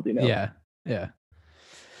that world, you know.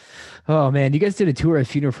 Oh man, you guys did a tour of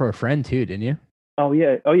Funeral for a Friend too, didn't you? Oh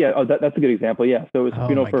yeah. That's a good example. Yeah. So it was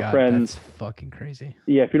Funeral for a Friend. That's fucking crazy.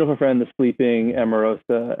 Yeah, Funeral for a Friend, The Sleeping,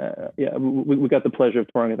 Emerosa. We got the pleasure of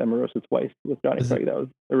touring with Emerosa twice with Johnny Craig. That was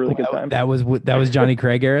a really good time. That was Johnny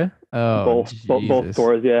Craig era. Oh, both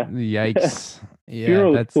tours. Yeah. Yikes. Yeah.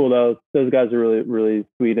 Funeral was cool though. Those guys are really, really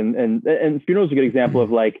sweet, and Funeral's a good example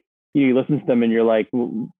of like, you listen to them and you're like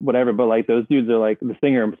whatever, but like those dudes are like, the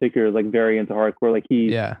singer in particular is like very into hardcore. Like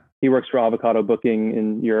he works for Avocado Booking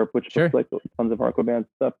in Europe, which books like tons of hardcore bands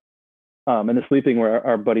and stuff. And The Sleeping were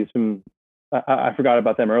our buddies from, I forgot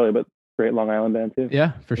about them earlier, but great Long Island band too.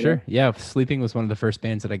 Yeah, for sure. Yeah, Sleeping was one of the first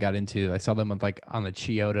bands that I got into. I saw them with like on the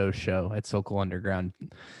Chiodo show at Sokol Underground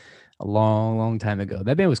a long, long time ago.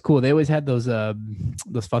 That band was cool. They always had those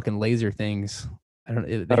fucking laser things. I don't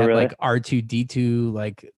know. They had like R2D2,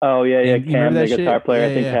 like. Oh yeah. Cam, the guitar player,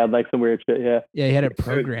 I think had like some weird shit. Yeah. Yeah, he had a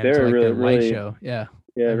program to like the light show. Yeah.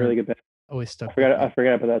 Yeah, really good band. Always stuck. I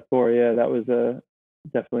forgot about that tour. Yeah, that was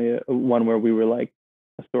definitely a one where we were like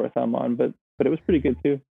a sore thumb on, but it was pretty good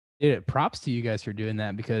too. Yeah, props to you guys for doing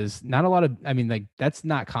that, because not a lot of, I mean, like that's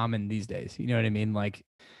not common these days. You know what I mean? Like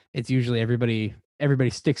it's usually everybody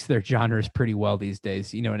sticks to their genres pretty well these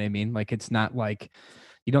days. You know what I mean? Like it's not like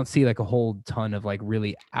you don't see like a whole ton of like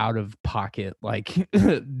really out of pocket like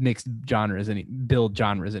mixed genres build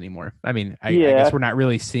genres anymore. I mean, I guess we're not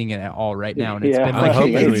really seeing it at all right now, and it's been I'm like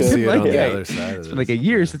hoping we see it on the other side. It's been like a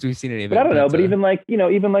year since we've seen it. But I don't know. But even like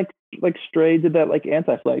even like Stray did that like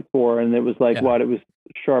Anti-Flag 4, and it was like it was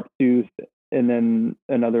Sharp Tooth, and then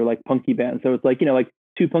another like punky band. So it's like like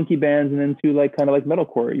two punky bands and then two like kind of like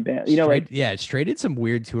metalcore bands. Stray did some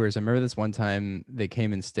weird tours. I remember this one time they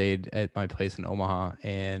came and stayed at my place in Omaha,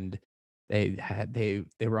 and they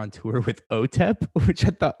were on tour with OTEP, which I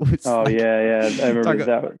thought was I remember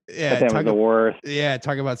that. That band was the worst. Yeah,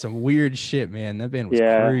 talk about some weird shit, man. That band was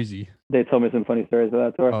crazy. They told me some funny stories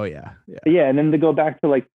about that tour. Oh yeah. And then to go back to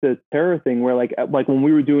like the Terror thing, where like when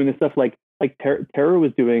we were doing this stuff, like Terror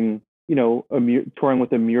was doing touring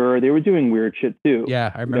with Amur. They were doing weird shit too.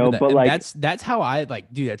 Yeah, I remember that. But like that's how I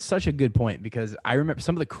like, dude, that's such a good point, because I remember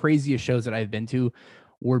some of the craziest shows that I've been to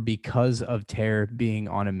were because of Terror being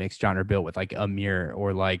on a mixed genre bill with like Amur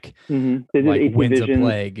or like like Winds of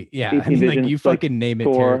Plague. Yeah, I mean, like you fucking name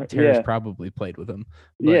it, Terror's probably played with them.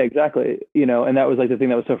 But, yeah, exactly. And that was like the thing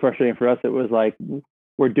that was so frustrating for us. It was like,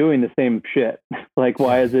 we're doing the same shit. Like,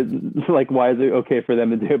 why is it okay for them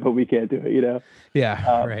to do it, but we can't do it?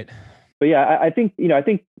 Yeah, right. But yeah, I think in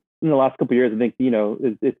the last couple of years, I think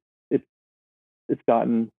it's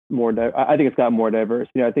gotten more. I think it's gotten more diverse.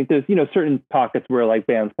 I think there's certain pockets where like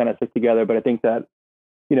bands kind of stick together, but I think that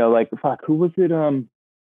like who was it?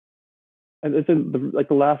 It's like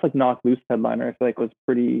the last like Knock Loose headliner. I feel like was a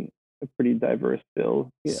pretty diverse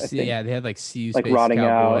bill. They had like See like Space Rotting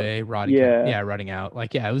Cowboy, Out. Rotting Out.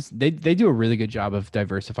 Like it was they do a really good job of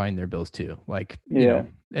diversifying their bills too. Like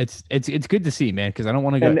it's good to see, man, because I don't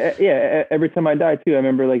want to go. And Every Time I Die too. I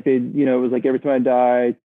remember like they it was like Every Time I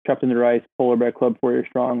Die, Trapped in the Rice, Polar Bear Club, 4 Year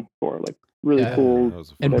Strong, for like really cool.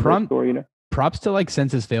 And props to like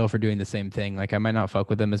Census Fail for doing the same thing. Like I might not fuck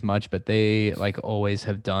with them as much, but they like always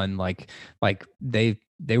have done like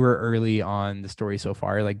they were early on the Story So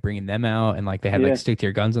Far, like bringing them out, and like they had like Stick to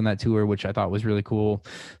Your Guns on that tour, which I thought was really cool.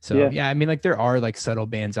 So I mean, like there are like subtle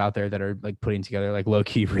bands out there that are like putting together like low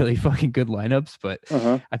key really fucking good lineups, but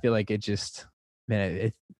I feel like it just,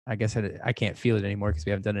 man, I guess I can't feel it anymore because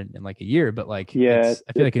we haven't done it in like a year, but like I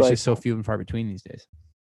feel like it's just so few and far between these days.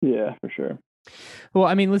 Yeah, for sure. Well,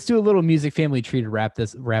 I mean, let's do a little music family tree to wrap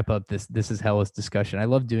up this is Hellas discussion. I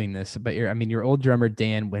love doing this, but your old drummer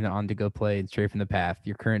Dan went on to go play in Straight from the Path.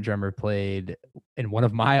 Your current drummer played in one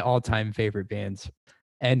of my all-time favorite bands,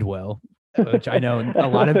 Endwell, which I know a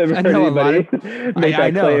lot of. I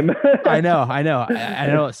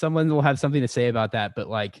know someone will have something to say about that, but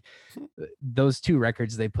like those two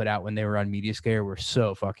records they put out when they were on Media Scare were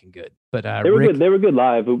so fucking good. But they were good. They were good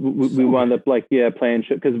live. We wound up like playing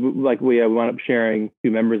shit because we wound up sharing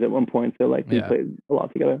 2 members at one point, so like we played a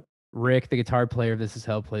lot together. Rick, the guitar player of This Is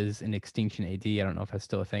Hell, plays in Extinction AD. I don't know if that's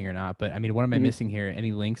still a thing or not, but I mean, what am I missing here?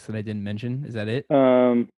 Any links that I didn't mention? Is that it?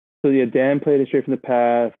 So yeah, Dan played in Straight from the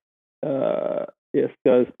Path.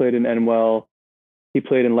 Scuzz played in Enwell. He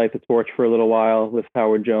played in Light the Torch for a little while with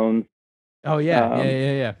Howard Jones. Oh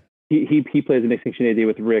yeah. He plays in Extinction AD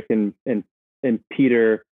with Rick, and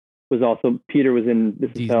Peter was in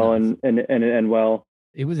This Is Hell and Enwell.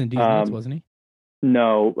 He was in D's Nuts, wasn't he?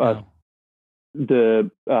 No, the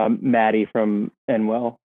Maddie from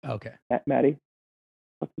Enwell. Okay. Maddie.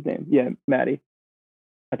 What's his name? Yeah, Maddie.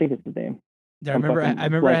 I think it's his name. I remember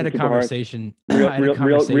I had a conversation.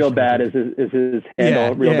 Real Bad is his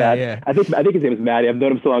handle. Real Bad. Yeah. I think his name is Maddie. I've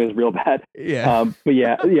known him so long as Real Bad. Yeah. But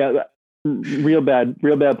Real Bad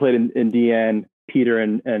played in DN. Peter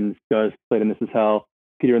and Scuzz played in This Is Hell.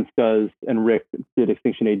 Peter and Scuzz and Rick did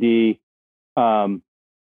Extinction AD.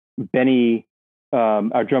 Benny,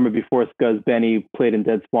 our drummer before Scuzz, Benny played in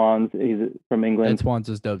Dead Swans. He's from England. Dead Swans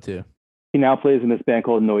is dope too. He now plays in this band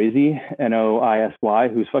called Noisy,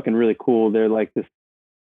 Noisy, who's fucking really cool. They're like this,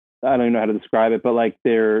 I don't even know how to describe it, but like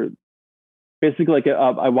they're basically like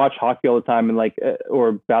I watch hockey all the time and like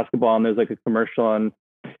or basketball, and there's like a commercial on,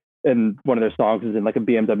 and one of their songs is in like a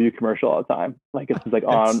BMW commercial all the time. Like it's just like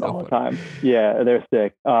on so all the time. Yeah, they're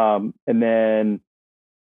sick. And then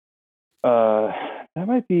that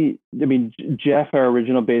might be. I mean, Jeff, our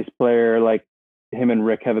original bass player, like him and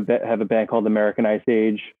Rick have a band called American Ice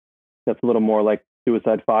Age. That's a little more like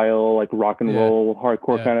Suicide File, like rock and roll,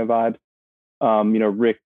 hardcore kind of vibes.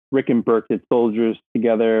 Rick and Burke did Soldiers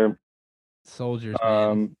together. Soldiers,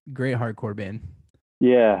 man. Great hardcore band.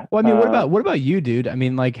 Yeah. Well, I mean, what about you, dude? I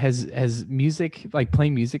mean, like, has music, like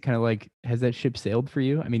playing music, kind of like, has that ship sailed for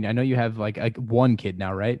you? I mean, I know you have like one kid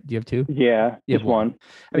now, right? Do you have two? Yeah, You have just one.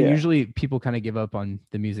 I mean, Yeah. usually people kind of give up on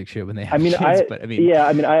the music shit when they I have mean, kids, but I mean,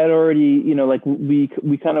 I mean, I had already, like we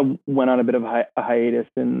kind of went on a bit of a hiatus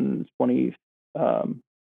in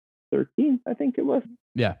 2013, I think it was.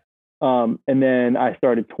 yeah, And then I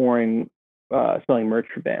started touring, selling merch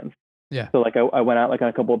for bands. yeah, So like I went out like on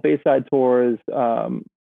a couple of Bayside tours.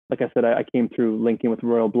 Like I said, I came through linking with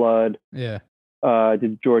Royal Blood. yeah, I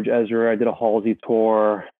did George Ezra. I did a Halsey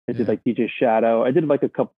tour. I did like DJ Shadow. I did like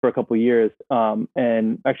for a couple of years.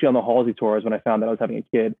 And actually on the Halsey tours, when I found that I was having a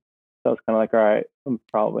kid, so I was kind of like, all right, I'm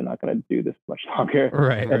probably not going to do this much longer.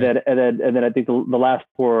 right. And then I think the last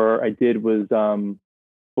tour I did was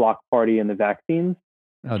Block Party and the Vaccines.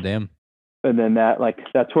 Oh, damn. And then that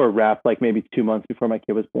tour wrapped like maybe 2 months before my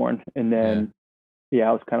kid was born. And then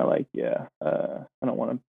I was kind of like, I don't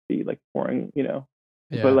want to be like touring, Yeah.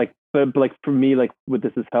 But like for me, like with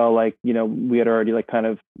This Is Hell, like, we had already like kind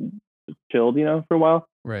of chilled, for a while.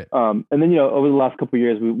 Right. And then, over the last couple of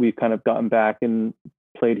years, we've kind of gotten back and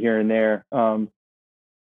played here and there.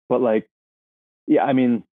 But like, yeah, I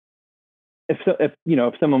mean, if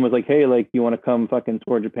someone was like, hey, like, you want to come fucking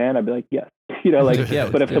tour Japan? I'd be like, yes,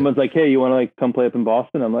 like, but if someone's like, hey, you want to like come play up in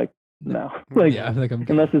Boston? I'm like, no, like, like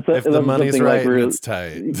unless it's if the money's right, like it's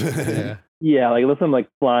tight. Like unless I'm like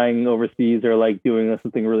flying overseas or like doing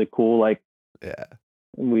something really cool, like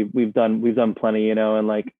we've done plenty, and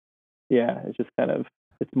like it's just kind of,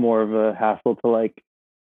 it's more of a hassle to like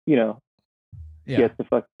get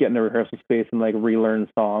in a rehearsal space and like relearn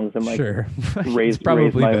songs and like raise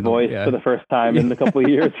my voice for the first time in a couple of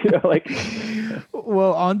years, like.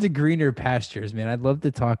 Well, on to greener pastures, man. I'd love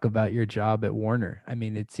to talk about your job at Warner. I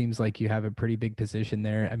mean, it seems like you have a pretty big position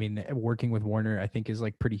there. I mean, working with Warner, I think, is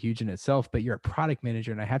like pretty huge in itself, but you're a product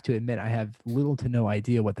manager, and I have to admit, I have little to no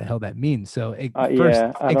idea what the hell that means. So first,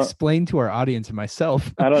 explain to our audience and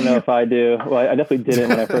myself. I don't know if I do. Well, I definitely didn't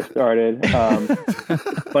when I first started.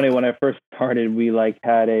 Funny, when I first started, we like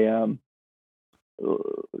had a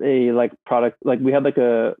like product, like we had like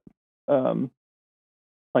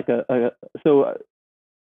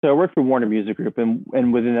so I worked for Warner Music Group,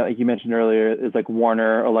 and within that, like you mentioned earlier, is like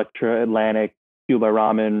Warner, Elektra, Atlantic, Fuel by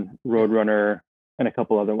Ramen, Roadrunner, and a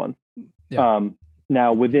couple other ones. Yeah.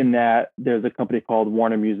 Now within that, there's a company called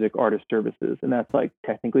Warner Music Artist Services, and that's like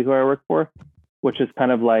technically who I work for, which is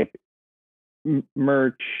kind of like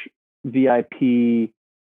merch, VIP,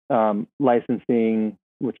 licensing,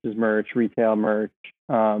 which is merch, retail merch,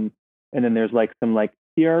 and then there's like some like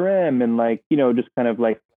CRM and like, just kind of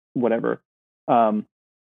like whatever. So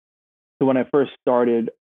when I first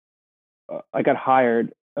started, I got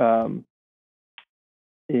hired so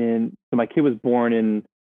my kid was born in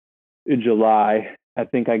July. I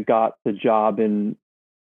think I got the job in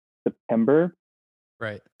September.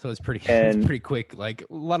 Right. So it's pretty quick. Like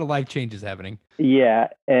a lot of life changes happening. Yeah.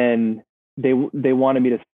 And they wanted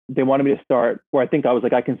me to start, or I think I was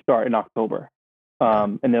like, I can start in October.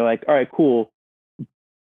 And they're like, all right, cool.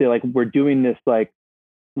 They're like, we're doing this like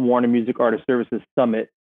Warner Music Artist Services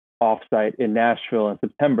Summit offsite in Nashville in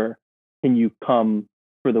September. Can you come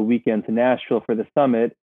for the weekend to Nashville for the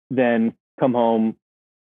summit, then come home,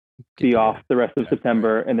 be off the rest of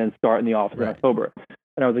September, and then start in the office in October?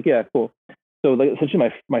 And I was like, yeah, cool. So like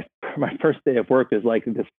essentially my first day of work is like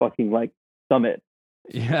this fucking like summit.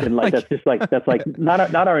 Yeah. And like that's like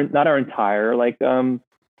not our entire like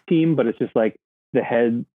team, but it's just like the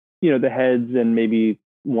heads and maybe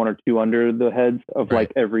one or two under the heads of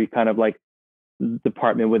like every kind of like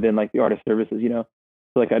department within like the artist services, So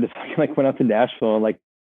like I just like went out to Nashville and like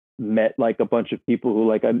met like a bunch of people who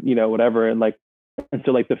like whatever, and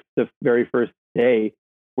so like the very first day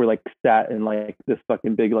we're like sat in like this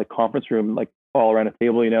fucking big like conference room, like all around a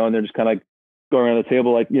table, and they're just kind of like going around the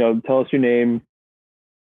table like, tell us your name,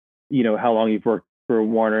 how long you've worked for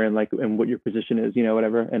Warner and like and what your position is,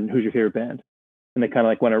 whatever, and who's your favorite band. And they kind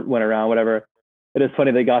of like went around, whatever. It is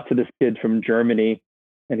funny, they got to this kid from Germany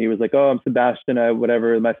and he was like, oh, I'm Sebastian,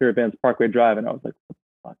 whatever, my favorite band's Parkway Drive. And I was like,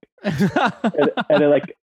 what the fuck?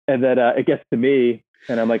 and then it gets to me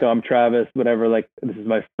and I'm like, oh, I'm Travis, whatever, like this is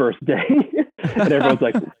my first day. And everyone's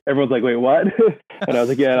like, wait, what? And I was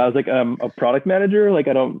like, yeah. And I was like, I'm a product manager, like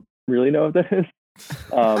I don't really know what that is.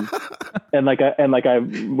 And I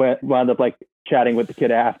wound up like chatting with the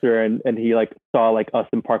kid after, and he like saw like us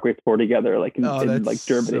and Parkway tour together, like in like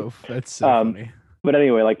Germany. That's so funny. But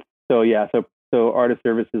anyway, like so artist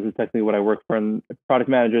services is technically what I work for, and product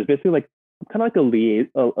manager is basically like kind of like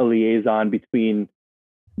a liaison between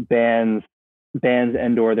bands bands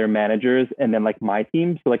and or their managers, and then like my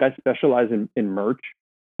team. So like I specialize in merch.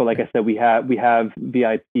 But like I said, we have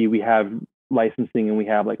VIP, we have licensing, and we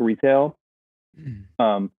have like retail.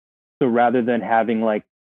 So rather than having like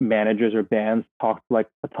managers or bands talk to like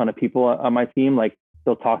a ton of people on my team, like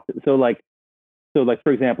they'll talk to, so like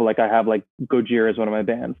for example, like I have like Gojira is one of my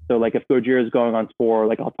bands. So like if Gojira is going on tour,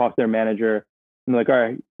 like I'll talk to their manager and like, all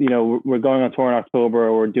right, we're going on tour in October,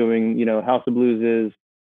 or we're doing, House of Blues is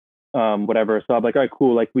whatever. So I'm like, all right,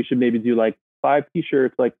 cool. Like we should maybe do like 5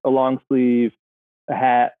 t-shirts, like a long sleeve, a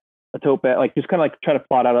hat, a tote bag, like just kind of like try to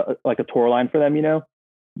plot out like a tour line for them,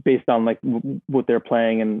 based on like what they're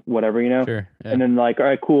playing and whatever, Sure, yeah. And then like, all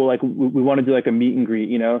right, cool. Like we want to do like a meet and greet,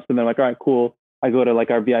 So then like, all right, cool. I go to like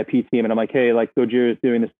our VIP team and I'm like, hey, like Gojira is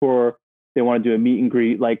doing this tour. They want to do a meet and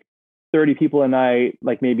greet, like 30 people a night,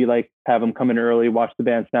 like maybe like have them come in early, watch the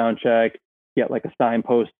band sound check, get like a signed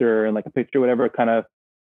poster and like a picture, whatever kind of.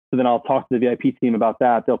 So then I'll talk to the VIP team about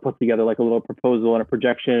that. They'll put together like a little proposal and a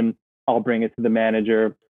projection. I'll bring it to the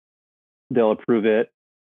manager. They'll approve it.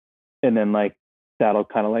 And then like, that'll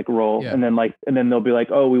kind of like roll. Yeah. And then they'll be like,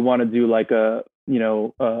 oh, we want to do like a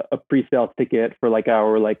pre-sale ticket for like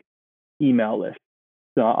our like email list.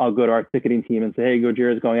 So I'll go to our ticketing team and say, hey,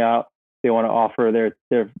 Gojira is going out. They want to offer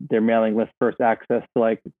their mailing list first access to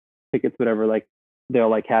like tickets, whatever, like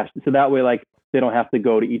they'll like hash. So that way, like they don't have to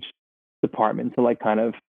go to each department to like kind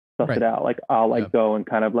of suss it out. Like I'll like go and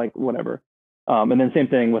kind of like whatever. And then same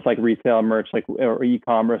thing with like retail merch, like or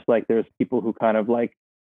e-commerce, like there's people who kind of like,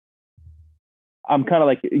 I'm kind of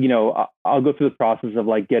like, I'll go through the process of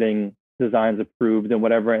like getting designs approved and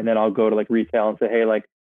whatever. And then I'll go to like retail and say, hey, like,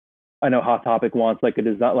 I know Hot Topic wants like a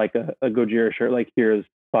design, like a Gojira shirt, like here's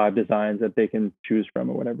 5 designs that they can choose from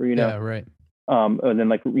or whatever, Yeah, right. And then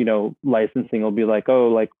like, licensing will be like, oh,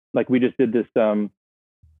 like we just did this,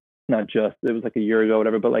 not just, it was like a year ago,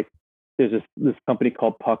 whatever, but like there's this company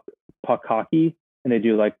called Puck Hockey, and they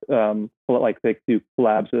do like they do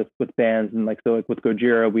collabs with bands, and like, so like with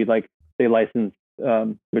Gojira, they licensed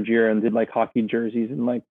Gojira and did like hockey jerseys and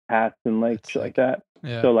like hats and like shit like that.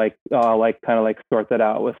 Yeah. So like like kind of like sort that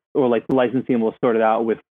out with, or like the licensing will sort it out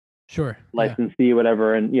with licensee,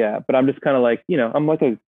 whatever. And but I'm just kind of like, I'm like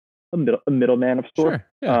a middleman of sorts. Sure.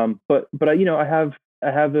 Yeah. But I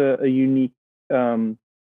have a unique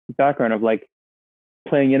background of like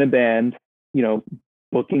playing in a band,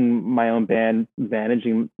 booking my own band,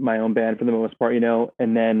 managing my own band for the most part,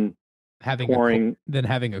 and then having touring,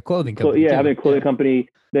 having a clothing company. Having a clothing company,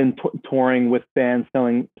 then touring with bands,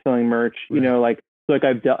 selling merch. Like, so like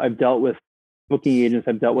I've dealt with booking agents,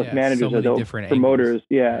 I've dealt with managers, I've dealt with promoters.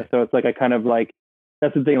 Right. So it's like I kind of like,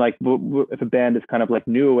 that's the thing. Like if a band is kind of like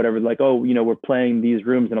new or whatever, like, oh, we're playing these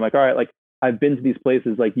rooms, and I'm like, all right, like I've been to these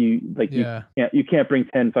places. Like you can't bring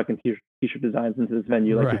 10 fucking t-shirt designs into this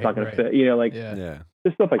venue. Like it's not gonna fit. Like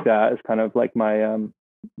just stuff like that is kind of like my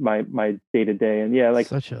my day to day. And like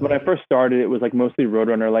when I first started, it was like mostly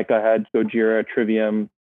Roadrunner. Like I had Gojira, Trivium,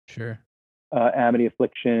 Amity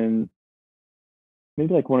Affliction,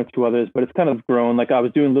 maybe like 1 or 2 others, but it's kind of grown. Like I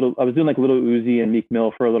was doing like Little Uzi and Meek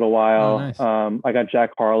Mill for a little while. Nice. I got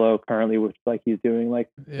Jack Harlow currently, which like he's doing like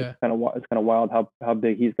it's kind of wild how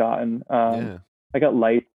big he's gotten. I got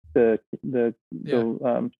Light from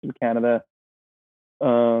Canada.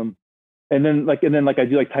 And then I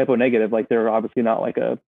do like Typo Negative. Like they're obviously not like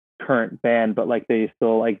a current band, but like they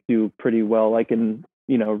still like do pretty well like in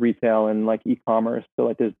retail and like e-commerce. So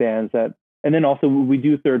like there's bands that, and then also we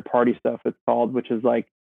do third party stuff, it's called, which is like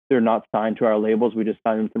they're not signed to our labels, we just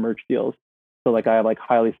sign them to merch deals. So like I have like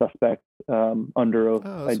Highly Suspect, Under Oath,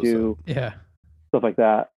 I do stuff like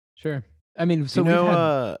that. Sure. I mean, so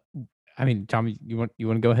Tommy, you want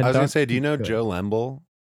to go ahead? I was gonna say, do you know Joe Lemble?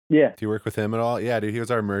 Yeah. Do you work with him at all? Yeah, dude, he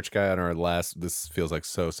was our merch guy on our last, this feels like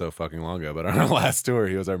so fucking long ago, but on our last tour,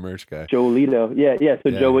 he was our merch guy. Joe Lito. Yeah. So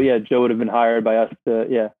Joe would have been hired by us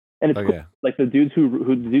to, and it's cool. Like the dudes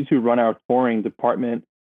who run our touring department,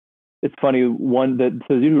 it's funny, the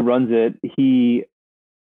dude who runs it, he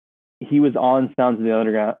was on Sounds of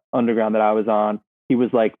the Underground that I was on. He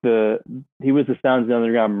was the Sounds of the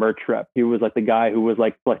Underground merch rep. He was like the guy who was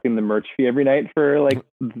like collecting the merch fee every night for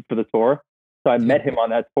the tour. So I met him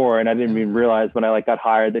on that tour, and I didn't even realize when I like got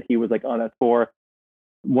hired that he was like on that tour.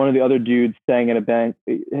 One of the other dudes sang in a band.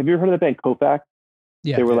 Have you ever heard of the band Kofax?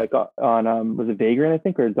 Yeah. They were like on was it Vagrant, I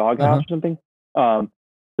think, or Doghouse or something. So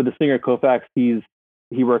the singer Kofax, he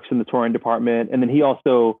works in the touring department, and then he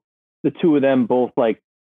also, the two of them both like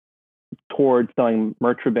toured selling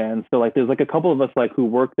merch for bands. So like there's like a couple of us like who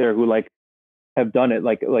work there who like have done it,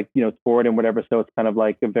 like toured and whatever. So it's kind of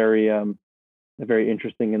like a very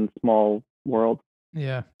interesting and small world.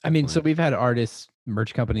 Yeah. I mean, so we've had artists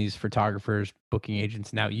merch companies, photographers, booking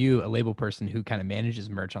agents, now you, a label person who kind of manages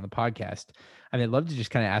merch on the podcast. I mean, I'd love to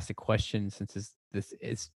just kind of ask the question, since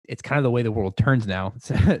it's kind of the way the world turns now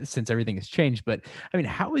since everything has changed. But I mean,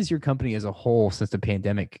 how is your company as a whole, since the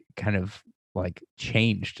pandemic kind of like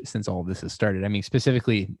changed since all of this has started? I mean,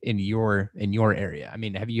 specifically in your area. I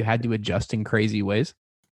mean, have you had to adjust in crazy ways?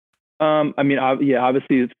 I mean, yeah,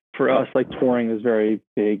 obviously for us, like touring is very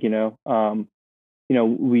big, we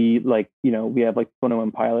we have like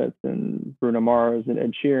 21 Pilots and Bruno Mars and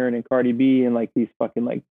Ed Sheeran and Cardi B and like these fucking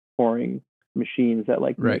like touring machines that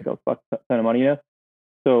like make a fuck ton of money,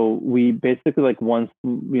 So we basically like once,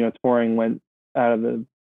 touring went out of the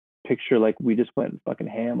picture, like we just went fucking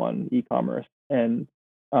ham on e-commerce and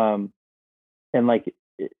like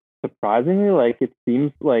surprisingly, like it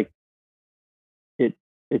seems like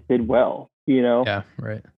it did well, Yeah,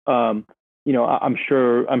 right. I'm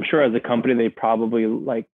sure as a company they probably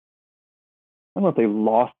like, I don't know if they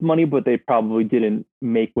lost money, but they probably didn't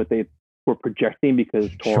make what they were projecting because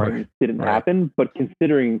touring didn't happen. But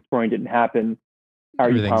considering touring didn't happen, our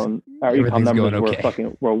e-com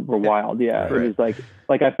numbers were wild. Yeah, it was like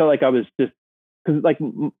I felt like I was just because like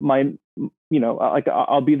my like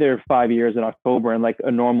I'll be there 5 years in October, and like a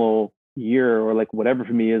normal year or like whatever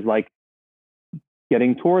for me is like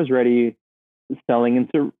getting tours ready, selling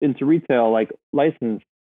into retail, like license,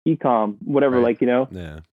 e-com, whatever,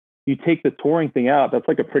 you take the touring thing out, that's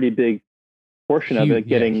like a pretty big portion of it,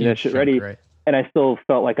 getting that shit ready. Right. And I still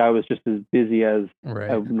felt like I was just as busy as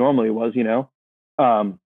I normally was,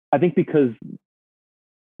 I think because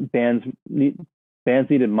bands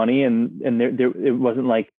needed money and there it wasn't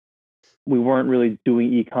like we weren't really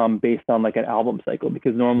doing e-com based on like an album cycle,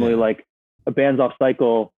 because normally like a band's off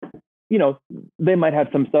cycle, they might have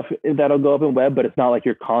some stuff that'll go up in web, but it's not like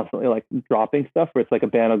you're constantly like dropping stuff where it's like a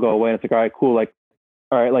band will go away and it's like, all right, cool. Like,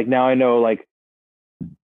 all right, like now I know like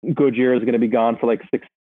Gojira is going to be gone for like 6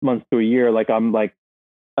 months to a year. Like I'm like,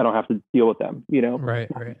 I don't have to deal with them, Right.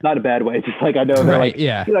 Not a bad way. It's just like, I know they're like,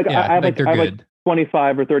 I have like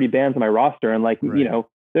 25 or 30 bands on my roster, and like, they're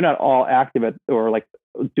not all active or like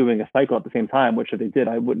doing a cycle at the same time, which if they did,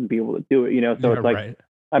 I wouldn't be able to do it, So it's like,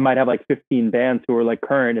 I might have like 15 bands who are like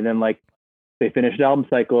current, and then like they finished the album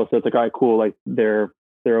cycle. So it's like, all right, cool. Like they're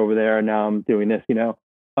over there, and now I'm doing this,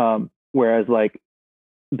 whereas like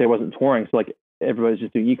there wasn't touring. So like everybody's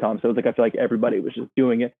just doing e-com. So it's like, I feel like everybody was just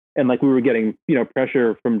doing it. And like we were getting,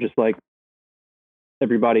 pressure from just like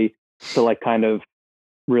everybody to like kind of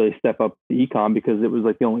really step up the e-com because it was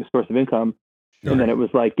like the only source of income. Sure. And then it was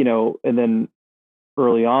like, and then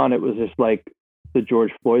early on it was just like the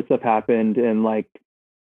George Floyd stuff happened, and like,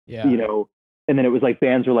 and then it was like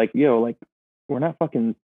bands were like, like we're not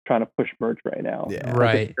fucking trying to push merch right now. Yeah.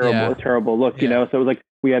 Right. Like, terrible look, So it was like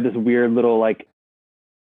we had this weird little like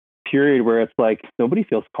period where it's like nobody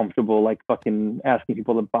feels comfortable like fucking asking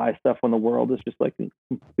people to buy stuff when the world is just like in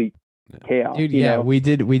complete chaos. Dude, we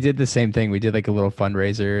did the same thing. We did like a little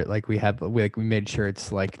fundraiser. Like we made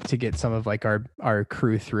shirts like to get some of like our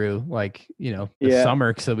crew through like, the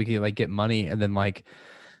summer so we could like get money, and then like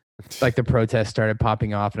the protests started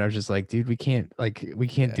popping off, and I was just like, dude, we can't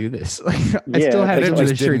do this. Like, I still had some of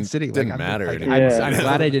the shirts sitting. Didn't matter. I'm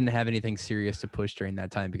glad I didn't have anything serious to push during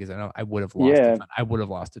that time, because I know I would have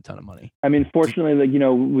lost a ton of money. I mean, fortunately, like,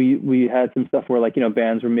 we had some stuff where like,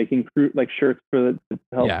 bands were making like shirts to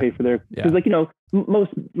help pay for their, because like,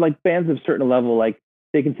 most like bands of a certain level, like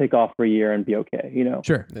they can take off for a year and be okay,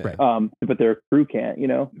 Sure. Right. But their crew can't,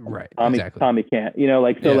 Right. Tommy can't,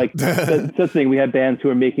 like that's the thing. We had bands who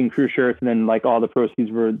were making crew shirts, and then like all the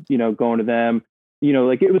proceeds were, going to them,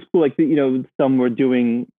 like it was cool. Like, some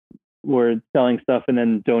were selling stuff and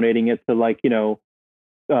then donating it to like,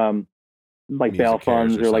 like bail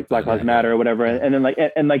funds or like Black Lives Matter or whatever. And then like,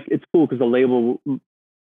 and like, it's cool because the label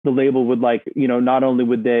would like, not only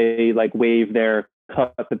would they like waive their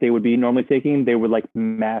cut that they would be normally taking, they would like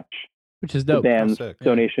match, which is dope, the band's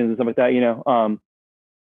donations and stuff like that,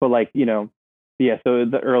 but like, so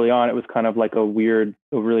early on it was kind of like a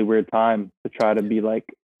really weird time to try to be like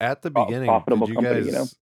at the beginning profitable company,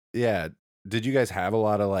 did you guys have a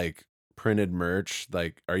lot of like printed merch?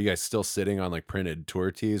 Like, are you guys still sitting on like printed tour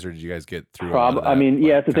tees, or did you guys get through I mean,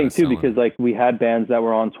 like, it's the thing too, because like we had bands that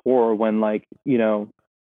were on tour when like,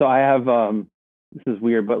 so I have this is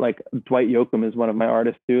weird, but like Dwight Yoakam is one of my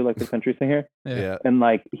artists too, like the country singer. Yeah. And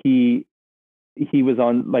like he was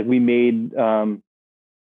on, like we made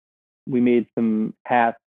some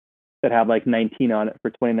hats that have like 19 on it for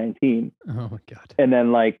 2019. Oh my God. And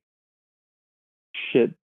then like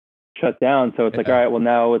shit shut down. So it's like, all right, well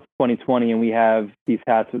now it's 2020 and we have these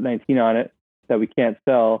hats with 19 on it that we can't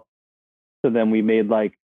sell. So then we made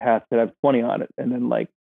like hats that have 20 on it, and then like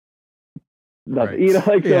Right. you know,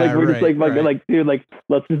 like so Yeah, like we're just like right. like dude, like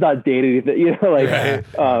let's just not date anything, you know, like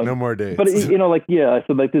no more dates. But you know, like yeah,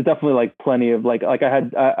 so like there's definitely like plenty of like I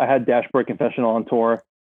had Dashboard Confessional on tour,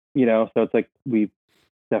 you know, so it's like we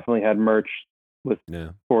definitely had merch with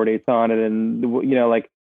tour dates on it, and you know, like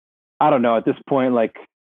I don't know, at this point, like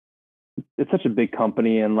it's such a big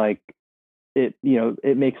company, and like it, you know,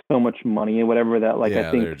 it makes so much money and whatever that like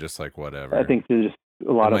I think they're just like whatever. I think there's just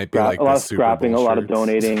a lot of scrapping, a lot of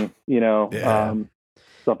donating, you know,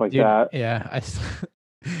 stuff like that. Yeah,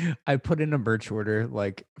 I put in a merch order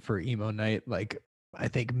like for emo night, like I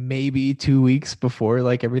think maybe 2 weeks before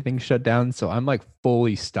like everything shut down. So I'm like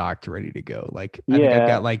fully stocked, ready to go. Like I think I've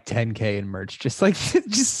got like 10K in merch, just like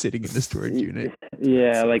just sitting in the storage unit.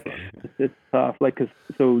 Yeah, like it's tough. Like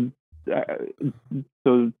so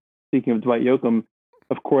speaking of Dwight Yoakam,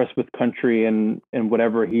 of course, with country and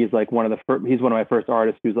whatever, he's like one of my first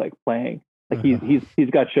artists who's like playing. Like he's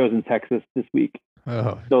got shows in Texas this week.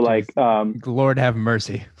 Oh, so like Lord have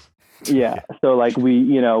mercy. Yeah. So like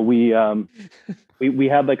we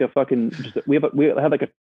had like a fucking we had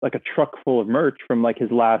like a truck full of merch from like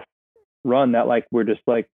his last run that like we're just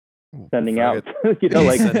like sending out, you know,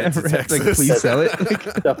 like please sell it.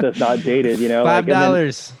 Stuff that's not dated, you know,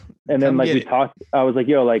 $5. And then like we talked, I was like,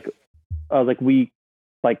 yo, like I was like, we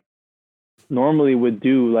like normally would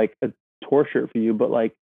do like a tour shirt for you, but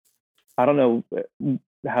like I don't know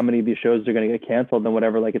how many of these shows are going to get canceled and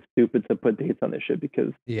whatever. Like it's stupid to put dates on this shit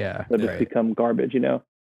because they'll just become garbage, you know.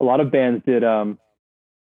 A lot of bands did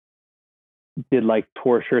like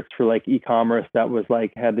tour shirts for like e-commerce that was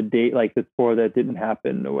like had the date like the tour that didn't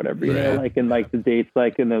happen or whatever, you know, like and like the dates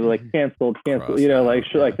like and they're like canceled, you know, like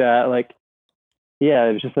shit like that. Like yeah,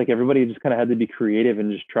 it was just like everybody just kind of had to be creative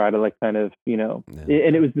and just try to like kind of, you know,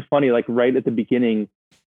 and it was just funny, like right at the beginning,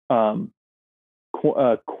 Corn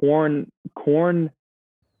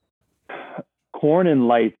and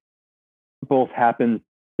Lights both happened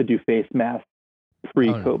to do face masks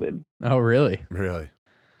pre-COVID. Oh, really? Really?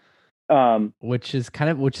 Which is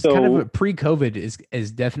kind of pre-COVID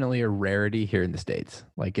is definitely a rarity here in the States.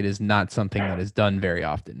 Like it is not something that is done very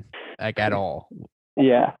often, like at all.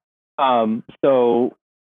 Yeah. So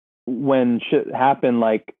when shit happened,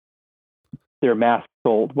 like their masks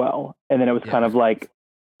sold well, and then it was kind of like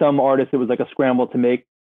some artists, it was like a scramble to make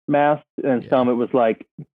masks, and some it was like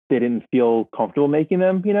they didn't feel comfortable making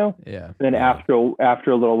them, you know. Yeah. And then after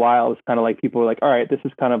a little while, it was kind of like people were like, all right, this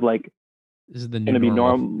is kind of like this is the new going to be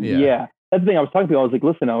normal. Yeah. That's the thing I was talking to. I was like,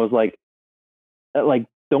 listen, I was like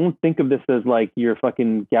don't think of this as like you're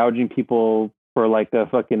fucking gouging people for like a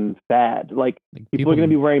fucking fad. Like people are going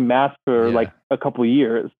to be wearing masks for like a couple of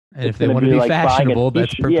years. And if they want to be like fashionable,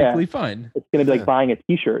 that's perfectly fine. It's going to be like buying a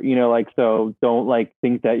t-shirt, you know, like, so don't like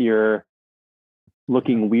think that you're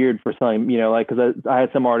looking weird for something, you know, like, cause I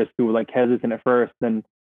had some artists who were like hesitant at first, then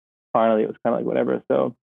finally it was kind of like whatever.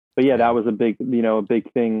 So, but yeah, that was a big, you know, a big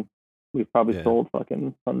thing. We've probably sold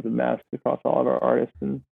fucking tons of masks across all of our artists.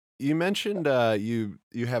 And you mentioned you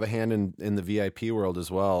have a hand in the VIP world as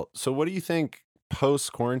well. So what do you think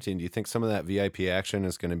post quarantine? Do you think some of that VIP action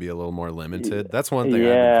is going to be a little more limited? That's one thing I've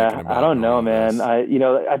been thinking about. I don't know, man. I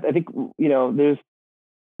think, you know, there's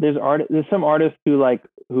some artists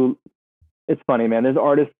who it's funny, man. There's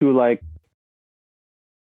artists who like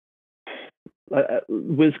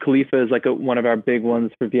Wiz Khalifa is like one of our big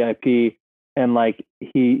ones for VIP, and like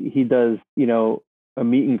he does, you know, a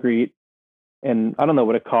meet and greet, and I don't know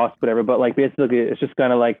what it costs, whatever, but like basically it's just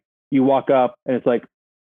kind of like you walk up and it's like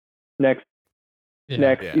next, you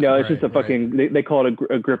know, it's just a fucking they call it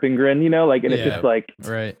a grip and grin, you know, like, and it's just like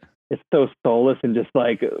it's so soulless and just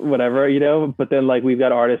like whatever, you know. But then like we've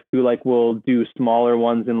got artists who like will do smaller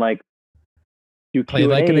ones and like do play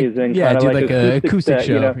Q&As and kind of do like an acoustic set,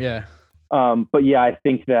 show, you know? But yeah, I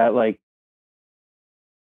think that like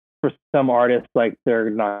for some artists, like they're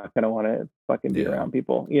not gonna want to fucking be around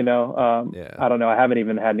people, you know. I don't know. I haven't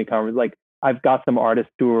even had any conversations. Like I've got some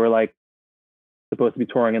artists who are like supposed to be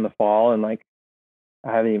touring in the fall, and like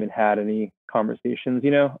I haven't even had any conversations,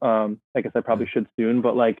 you know. I guess I probably should soon,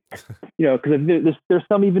 but like, you know, because there's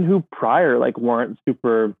some even who prior like weren't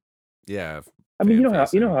super. Yeah. I mean, you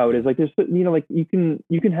know how it is. Like there's, you know, like you can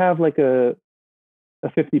have like a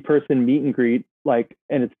 50-person meet and greet, like,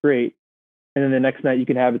 and it's great. And then the next night you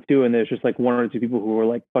can have it too, and there's just like one or two people who are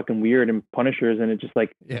like fucking weird and punishers, and it just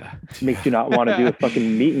like makes you not want to do a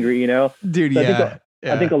fucking meet and greet, you know, dude. So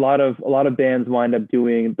I think a lot of bands wind up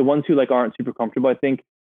doing, the ones who like aren't super comfortable, I think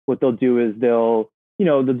what they'll do is they'll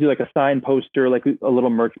do like a signed poster, like a little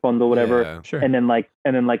merch bundle, whatever, and then like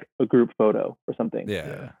a group photo or something,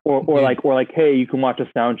 or like hey, you can watch a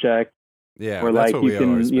sound check, Yeah, where that's like what you we can,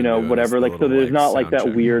 always you been know, doing is whatever. the Like, so little, there's like, not like sound that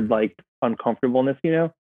check. weird like uncomfortableness, you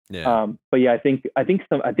know. Yeah. But yeah, I think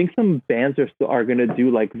some bands are gonna do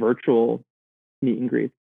like virtual meet and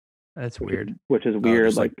greets, That's weird. which is Oh, weird.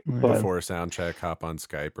 just like Yeah. But before sound check, hop on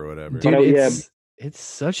Skype or whatever. Dude, yeah, it's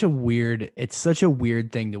such a weird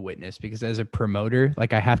thing to witness because as a promoter,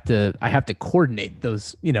 like I have to coordinate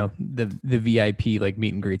those, you know, the VIP like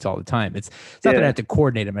meet and greets all the time. It's not that I have to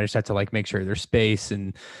coordinate them. I just have to like make sure there's space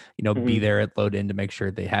and, you know, be there at load in to make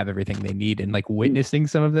sure they have everything they need. And like witnessing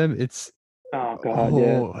some of them, it's oh god,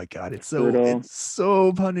 yeah, oh my god, it's brutal.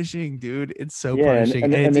 so punishing, dude. It's so Yeah, punishing.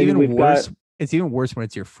 And and it's then even we've worse. got It's even worse when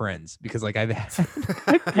it's your friends because like I've had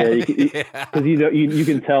yeah, because you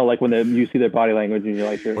can tell like when you see their body language and you're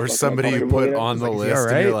like or somebody you put on the like, list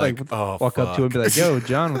and you're like, oh, walk up to him and be like, fuck. "Yo,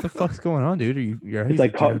 John, what the fuck's going on, dude? Are you're It's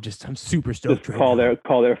like, "Dude, I'm super stoked." just call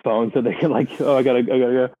their phone so they can like, oh, I gotta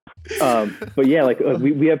go. But yeah, like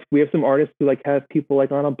we have some artists who like have people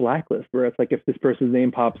like on a blacklist where it's like if this person's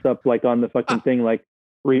name pops up like on the fucking thing, like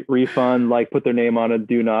refund, like put their name on a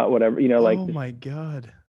do not, whatever, you know, like. Oh my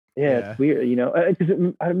god. Yeah, it's weird, you know.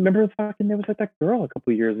 Because I remember fucking there was like that girl a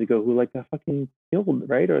couple of years ago who like got fucking killed,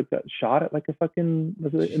 right, or got shot at like a fucking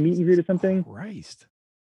was it a meet and greet or something? Christ.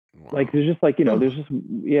 Wow. Like there's just like there's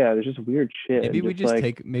just weird shit. Maybe we just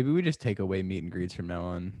like, take away meet and greets from now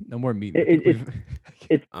on. No more meet. And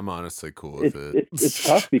I'm honestly cool with it. It's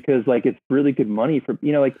tough because like it's really good money for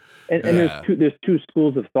like and there's two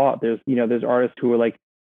schools of thought. There's artists who are like,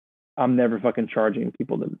 I'm never fucking charging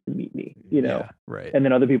people to meet me, you know. Yeah, right. And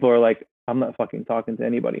then other people are like, I'm not fucking talking to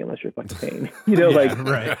anybody unless you're fucking paying, you know, like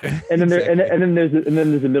right. And then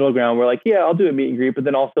there's a middle ground where like, yeah, I'll do a meet and greet, but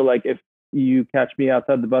then also like if you catch me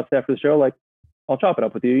outside the bus after the show, like I'll chop it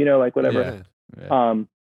up with you, you know, like whatever. Yeah.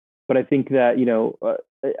 But I think that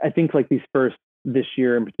I think like this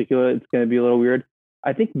year in particular, it's going to be a little weird.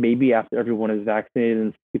 I think maybe after everyone is vaccinated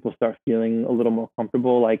and people start feeling a little more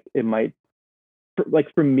comfortable, like it might.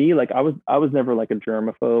 Like for me, like I was never like a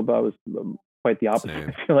germaphobe. I was quite the opposite.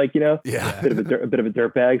 Same. I feel like Yeah. a bit of a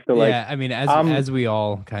dirtbag. So like yeah, I mean, as we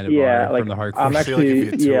all kind of are like from the hardcore. I'm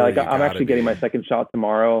actually like I'm actually getting my second shot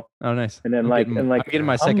tomorrow. Oh, nice. And then I'm getting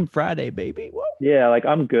my second Friday, baby. Whoa. Yeah, like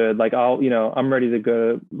I'm good. Like I'm ready to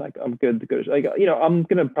go. Like I'm good to go. Like I'm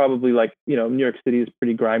gonna probably like New York City is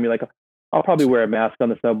pretty grimy. Like I'll probably wear a mask on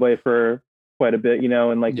the subway for quite a bit.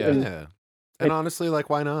 And like And honestly, like,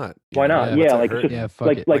 why not? Why not? Yeah, like just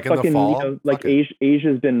like fucking fall, like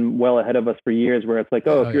Asia's been well ahead of us for years. Where it's like,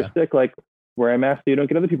 if you're sick, like wear a mask so you don't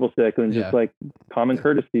get other people sick, and just like common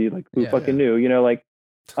courtesy, like who fucking knew, like.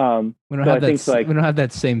 We don't have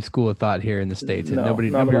that same school of thought here in the States, and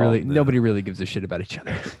nobody really gives a shit about each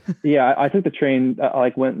other. Yeah, I took the train. I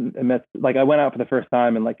like went and met, like I went out for the first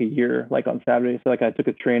time in like a year, like on Saturday. So like I took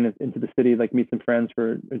a train into the city, like meet some friends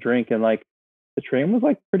for a drink, and like the train was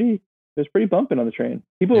like pretty. It was pretty bumping on the train.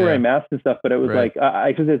 People were wearing masks and stuff, but it was like I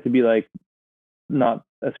expected it to be like not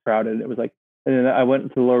as crowded. It was like, and then I went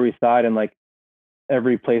to the Lower East Side and like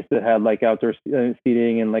every place that had like outdoor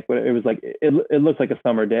seating and like it was like it looked like a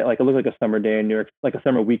summer day. Like it looked like a summer day in New York, like a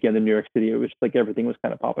summer weekend in New York City. It was just like everything was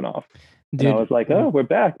kind of popping off. Dude, and I was like, oh, we're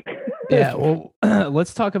back. Yeah, well,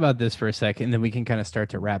 let's talk about this for a second, and then we can kind of start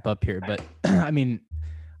to wrap up here. But I mean,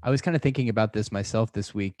 I was kind of thinking about this myself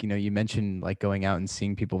this week. You mentioned like going out and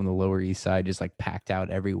seeing people in the Lower East Side just like packed out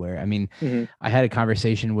everywhere. I mean, I had a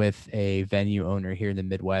conversation with a venue owner here in the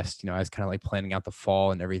Midwest. I was kind of like planning out the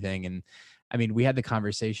fall and everything. And I mean, we had the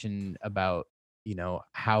conversation about,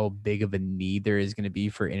 how big of a need there is going to be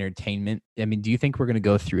for entertainment. I mean, do you think we're going to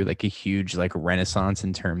go through like a huge like renaissance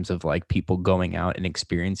in terms of like people going out and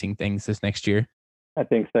experiencing things this next year? I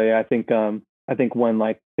think so. Yeah, I think when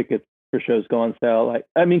like tickets for shows go on sale, like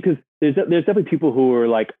I mean, because there's definitely people who are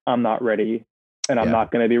like, I'm not ready and I'm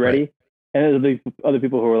not going to be ready, right. And there's other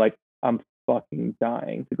people who are like, I'm fucking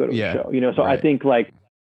dying to go to a show, so right.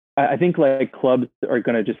 I think like clubs are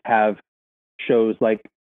going to just have shows like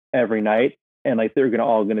every night, and like they're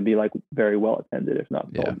all going to be like very well attended, if not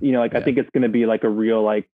sold. I think it's going to be like a real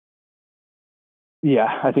like,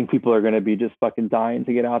 I think people are going to be just fucking dying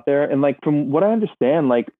to get out there. And like from what I understand,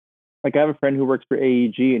 like I have a friend who works for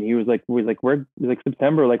AEG, and he was like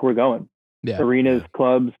September, like we're going. Yeah. Arenas,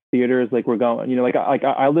 clubs, theaters, like we're going.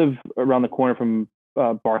 I live around the corner from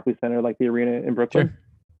Barclays Center, like the arena in Brooklyn, sure.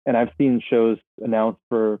 And I've seen shows announced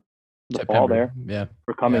for the September. Fall there. Yeah,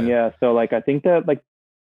 for coming. Yeah. So like I think that like,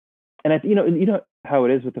 and you know how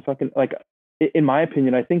it is with the fucking like, in my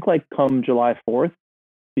opinion, I think like come July 4th,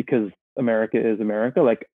 because America is America.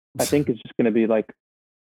 Like I think it's just going to be like.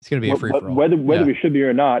 It's going to be a free-for-all. Whether we should be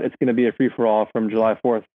or not, it's going to be a free-for-all from July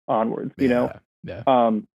 4th onwards, Yeah.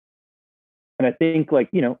 And I think like,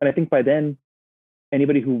 and I think by then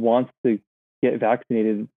anybody who wants to get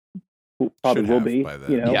vaccinated probably will be,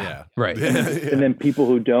 Yeah, right. And then people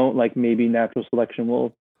who don't, like maybe natural selection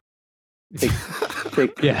will take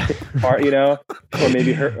part, or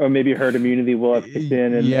maybe herd immunity will have kicked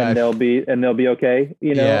in, and they'll be okay.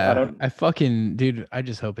 I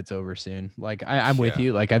just hope it's over soon. Like I'm with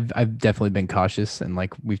you. Like I've definitely been cautious, and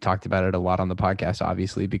like we've talked about it a lot on the podcast,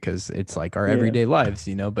 obviously, because it's like our everyday lives,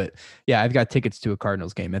 but yeah, I've got tickets to a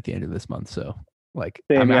Cardinals game at the end of this month. So like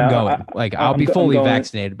I'm going. I'll be fully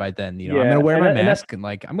vaccinated by then. I'm gonna wear my mask and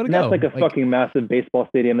like I'm gonna go. That's like a fucking massive baseball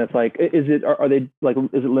stadium. That's like, are they like,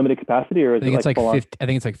 is it limited capacity or is I think it like 50, I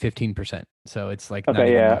think it's like 15%. So it's like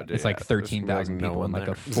it's like 13,000 people in like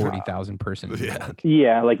a 40,000 person.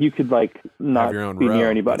 Like you could like not be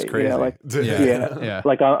near anybody. That's crazy.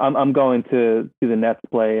 Like I'm going to see the Nets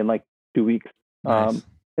play in like 2 weeks. Nice.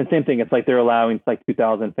 And same thing, it's like they're allowing like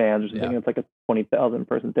 2,000 fans or something. It's like a 20,000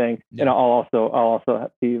 person thing. And I'll also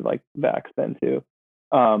be like vaxxed then too.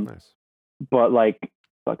 Nice. But like,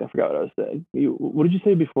 fuck, I forgot what I was saying. What did you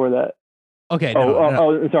say before that? Okay.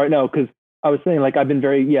 Sorry. No, because I was saying like I've been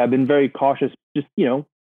very cautious, just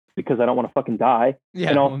because I don't want to fucking die.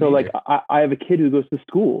 And also like I have a kid who goes to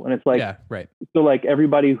school, and it's like, right. So like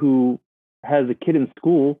everybody who has a kid in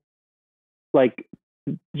school, like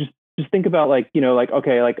just think about like, like,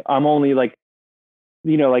 okay, like I'm only like,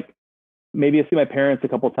 like maybe I see my parents a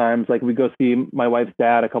couple times, like we go see my wife's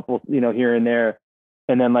dad a couple, here and there.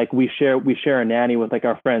 And then like we share a nanny with like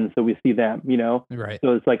our friends. So we see them, Right.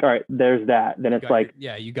 So it's like, all right, there's that. Then it's like,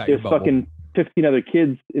 you got there's your bubble. Fucking 15 other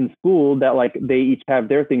kids in school that like, they each have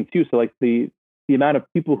their thing too. So like the amount of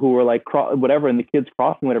people who are like, whatever, and the kids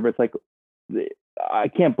crossing, whatever, it's like, I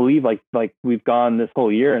can't believe like we've gone this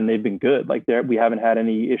whole year and they've been good. Like we haven't had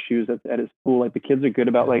any issues at his school. Like the kids are good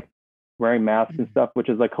about like wearing masks and stuff, which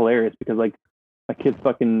is like hilarious because like my kid's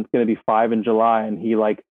fucking gonna be 5 in July and he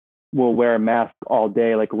like will wear a mask all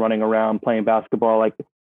day, like running around playing basketball, like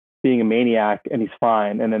being a maniac, and he's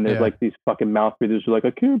fine. And then there's like these fucking mouth breathers who are like,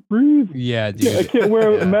 I can't breathe. Yeah, dude. I can't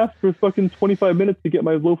wear a mask for fucking 25 minutes to get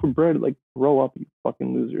my loaf of bread. Like, grow up, you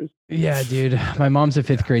fucking losers. Yeah, dude. My mom's a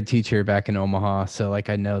 5th grade teacher back in Omaha, so like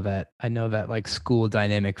I know that like school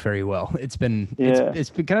dynamic very well. It's been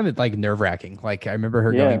kind of like nerve-wracking. Like I remember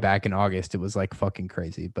her going back in August. It was like fucking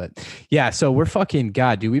crazy. But yeah, so we're fucking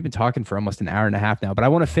dude, we've been talking for almost an hour and a half now. But I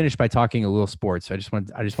want to finish by talking a little sports. So I just want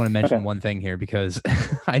to mention one thing here because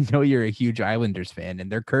I know you're a huge Islanders fan,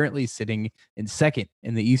 and they're currently sitting in 2nd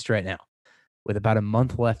in the East right now, with about a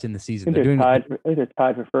month left in the season. They're tied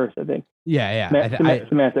for first, I think. Yeah.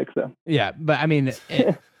 Semantics, though. Yeah, but I mean,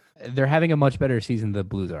 they're having a much better season than the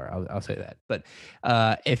Blues are. I'll say that. But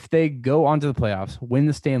if they go on to the playoffs, win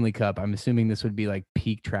the Stanley Cup, I'm assuming this would be like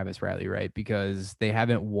peak Travis Reilly, right? Because they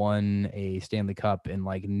haven't won a Stanley Cup in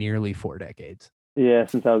like nearly 4 decades. Yeah,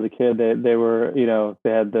 since I was a kid, they were,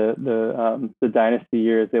 they had the dynasty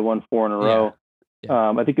years. They won 4 in a row.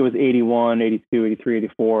 Yeah. I think it was 81, 82, 83,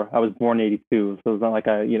 84. I was born in 82, so it's not like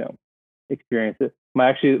I, experienced it.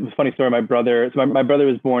 It was a funny story. My brother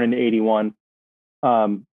was born in 81.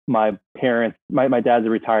 My parents, my dad's a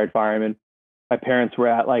retired fireman. My parents were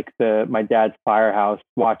at like my dad's firehouse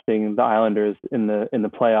watching the Islanders in the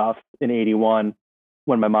playoffs in 81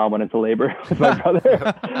 when my mom went into labor with my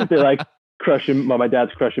brother. They're like my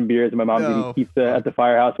dad's crushing beers and my mom's eating pizza at the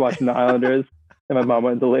firehouse watching the Islanders, and my mom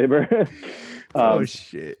went into labor. Oh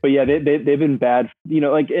shit! But yeah, they've been bad.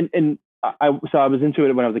 Like and I was into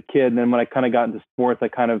it when I was a kid, and then when I kind of got into sports, I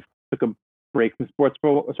kind of took a break from sports.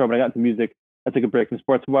 When I got into music, I took a break from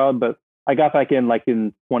sports a while. But I got back in like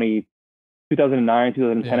in 2009,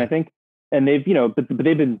 2010, I think. And they've but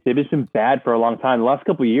they've just been bad for a long time. The last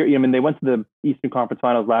couple of years, they went to the Eastern Conference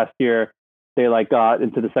Finals last year. They like got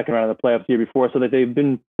into the second round of the playoffs the year before, so that they've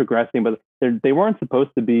been progressing, but they weren't supposed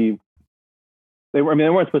to be. They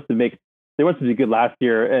weren't supposed to be good last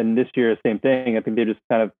year, and this year same thing. I think they just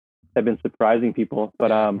kind of have been surprising people.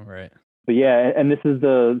 But right. But yeah, and this is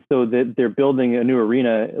they're building a new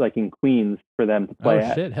arena like in Queens for them to play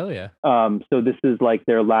at. Oh shit, hell yeah. So this is like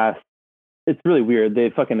their last. It's really weird. They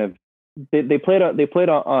fucking have. They played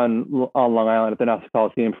on Long Island at the Nassau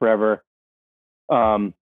Coliseum forever.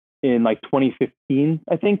 In like 2015,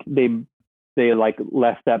 I think they like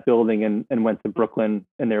left that building and went to Brooklyn,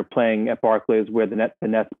 and they were playing at Barclays where the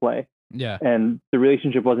Nets play. Yeah. And the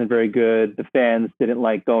relationship wasn't very good. The fans didn't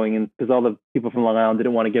like going in because all the people from Long Island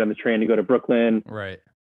didn't want to get on the train to go to Brooklyn. Right.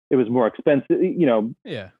 It was more expensive,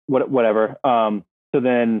 Yeah. Whatever. So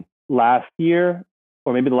then last year,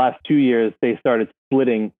 or maybe the last 2 years, they started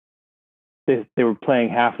splitting they were playing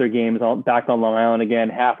half their games back on Long Island again,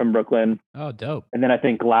 half in Brooklyn. Oh, dope. And then I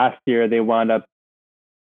think last year they wound up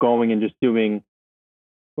going and just doing,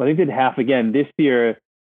 well, they did half again. This year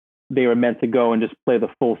they were meant to go and just play the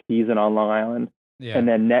full season on Long Island. Yeah. And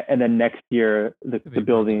then next year the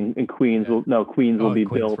building in Queens will be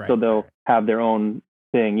built, right, so they'll have their own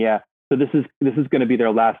thing. Yeah. So this is going to be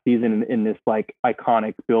their last season in this like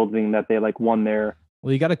iconic building that they like won their.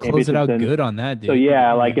 Well, you got to close it out good on that, dude. So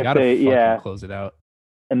yeah, like if they close it out.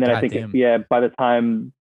 And then I think by the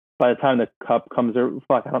time the cup comes, or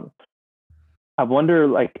I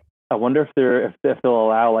wonder if they'll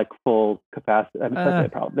allow like full capacity. I mean,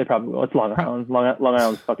 they probably will. It's Long Island. Long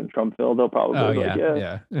Island's fucking Trumpville. They'll probably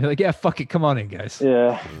yeah. Fuck it, come on in, guys.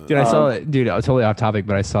 Yeah, dude. I saw it, dude. I was totally off topic,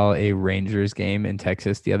 but I saw a Rangers game in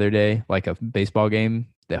Texas the other day, like a baseball game.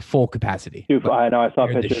 At full capacity. Dude, I know. I saw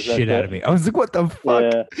pictures. The shit out of me. I was like, "What the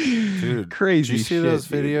fuck, dude? Crazy." Did you see shit, those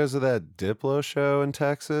dude. videos of that Diplo show in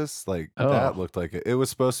Texas? Like that looked like it was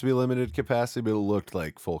supposed to be limited capacity, but it looked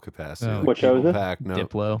like full capacity. Like what show is it?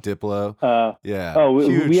 Diplo. Yeah. Oh,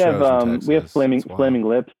 we have Flaming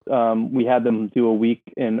Lips. We had them do a week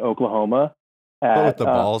in Oklahoma. With the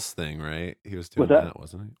balls thing, right? He was doing that,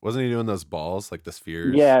 wasn't he? Wasn't he doing those balls, like the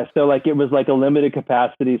spheres? Yeah, so like it was like a limited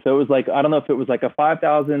capacity. So it was like, I don't know if it was like a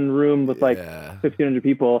 5,000 room with like 1,500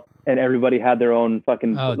 people, and everybody had their own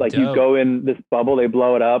fucking dope. You go in this bubble, they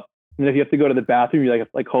blow it up, and if you have to go to the bathroom, you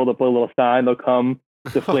like hold up a little sign, they'll come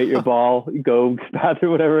deflate your ball, you go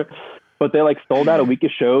bathroom, whatever. But they like sold out a week of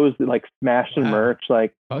shows, like smashed in merch,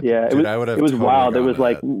 like Dude, it was wild. It was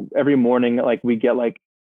like every morning, like we get like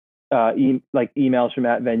emails from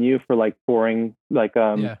that venue for like pouring like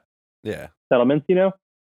settlements, you know,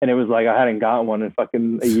 and it was like I hadn't gotten one in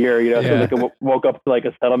fucking a year, you know. So like I woke up to like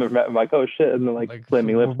a settlement, I'm like, oh shit, and then like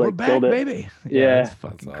Flaming Lips like killed it, baby. Yeah, it's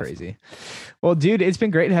fucking awesome. Crazy. Well, dude, it's been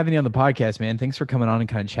great having you on the podcast, man. Thanks for coming on and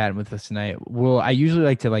kind of chatting with us tonight. Well, I usually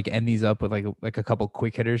like to like end these up with like a couple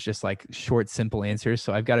quick hitters, just like short, simple answers.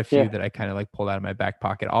 So I've got a few that I kind of like pulled out of my back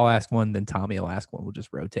pocket. I'll ask one, then Tommy will ask one. We'll just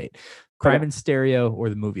rotate. Crime in Stereo or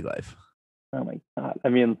The Movie Life? Oh my god! I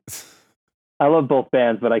mean, I love both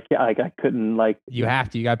bands, but I can't. Like, I couldn't like. You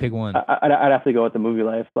have to. You got to pick one. I'd have to go with The Movie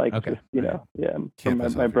Life. Like, okay, just, you know,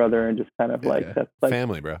 from my brother, and just kind of like that's like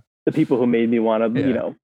family, bro. The people who made me want to, you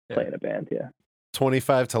know, play in a band. Yeah.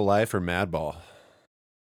 25 to Life or Madball?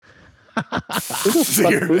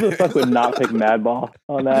 Who the fuck would not pick Madball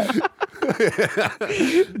on that?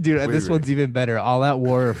 Dude, this one's even better. All Out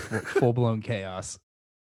War or Full Blown Chaos?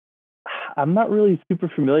 I'm not really super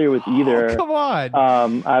familiar with either. Come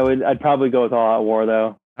on. I'd probably go with All Out War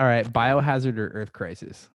though. All right, Biohazard or Earth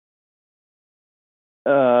Crisis?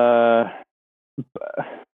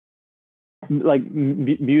 Like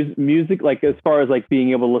music, like as far as like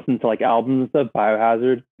being able to listen to like albums and stuff,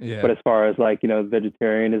 Biohazard. Yeah. But as far as like, you know,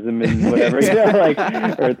 vegetarianism and whatever, you know, like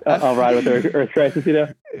I'll ride with Earth Crisis, you know.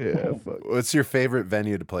 Yeah. What's your favorite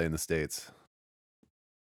venue to play in the States?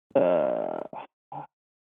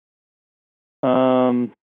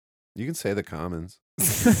 You can say the Commons.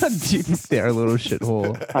 Dude, they're a little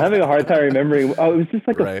shithole. I'm having a hard time remembering. Oh, it was just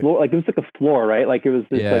like a floor. Like it was like a floor, right? Like it was.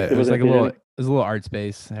 Just, it was like a little. It was a little art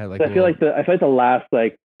space. It had like. I feel like the last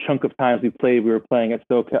like chunk of times we played, we were playing at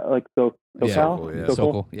SoCal, like SoCal.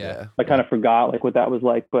 Sokol, yeah. I kind of forgot like what that was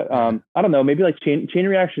like, but I don't know. Maybe like Chain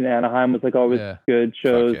Reaction in Anaheim was like always good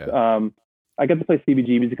shows. I got to play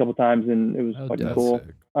CBGBs a couple times, and it was fucking cool.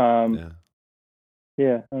 I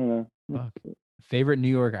don't know. Favorite New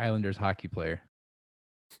York Islanders hockey player?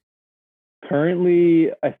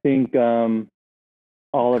 Currently, I think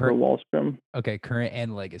Oliver Wahlstrom. Okay, current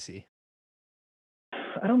and legacy.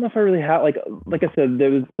 I don't know if I really have like I said, there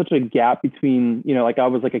was such a gap between, you know, like I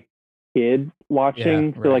was like a kid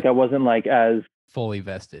watching, so like I wasn't like as fully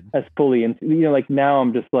vested, and you know, like now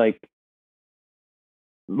I'm just like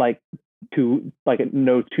to like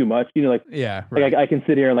know too much, you know, like like I can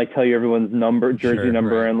sit here and like tell you everyone's jersey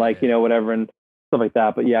number and like you know whatever and stuff like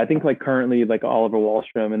that. But yeah, I think like currently like Oliver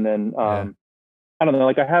Wahlstrom, and then I don't know,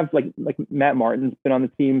 like I have like Matt Martin's been on the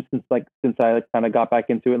team since I like kind of got back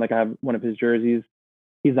into it. And, like I have one of his jerseys.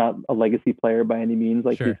 He's not a legacy player by any means.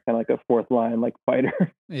 Like he's kind of like a fourth line like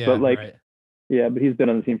fighter. But like but he's been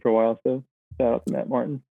on the team for a while. So shout out to Matt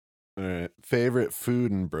Martin. All right, favorite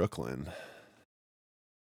food in Brooklyn?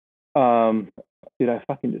 Dude, I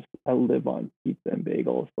live on pizza and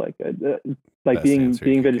bagels. Like being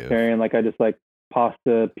vegetarian, like I just like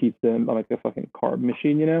pasta, pizza, and I'm like a fucking carb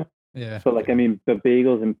machine, you know? Yeah. So like, I mean, the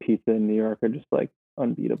bagels and pizza in New York are just like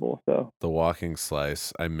unbeatable. So the walking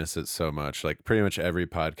slice, I miss it so much. Like pretty much every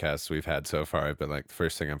podcast we've had so far, I've been like, the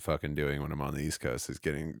first thing I'm fucking doing when I'm on the East Coast is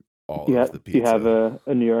getting all Do you, of the pizza. do you have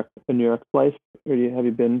a New York slice, or have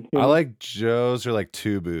you been here? I like Joe's or like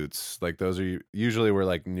Two Boots. Like those are usually we're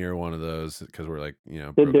like near one of those because we're like, you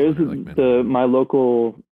know, There's like my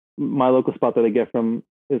local spot that I get from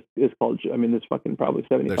is called Joe. I mean, there's fucking probably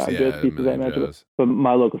 75 Joe's pizzas, I imagine. But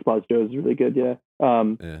my local spot Joe's is really good. Yeah.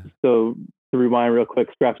 So to rewind real quick,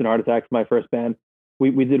 Scraps and Artifacts, my first band,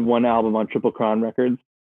 we did one album on Triple Crown Records.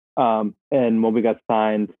 And when we got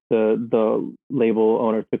signed, the label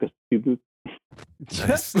owner took us to Two Boots.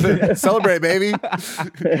 Nice. Celebrate, baby.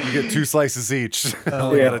 You get 2 slices each.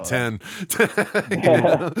 Only out of 10.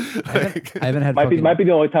 I haven't had might be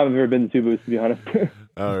the only time I've ever been to Two Boots, to be honest.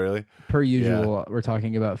 Oh, really? Per usual, we're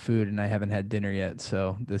talking about food, and I haven't had dinner yet,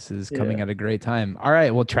 so this is coming at a great time. All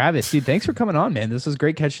right, well, Travis, dude, thanks for coming on, man. This was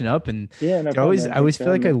great catching up, and no problem, I always feel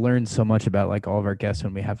like I learn so much about like all of our guests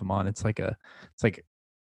when we have them on. It's like a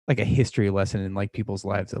history lesson in like people's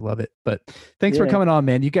lives. I love it. But thanks for coming on,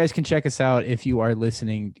 man. You guys can check us out if you are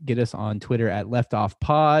listening. Get us on Twitter at Left Off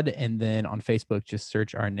Pod, and then on Facebook, just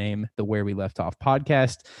search our name, the Where We Left Off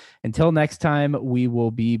Podcast. Until next time, we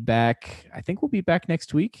will be back. I think we'll be back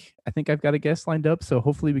next week. I think I've got a guest lined up, so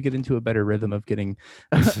hopefully we get into a better rhythm of getting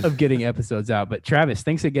episodes out. But Travis,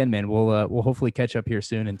 thanks again, man. We'll hopefully catch up here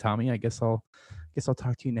soon. And Tommy, I guess I'll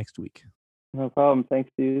talk to you next week. No problem.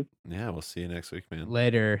 Thanks, dude. Yeah, we'll see you next week, man.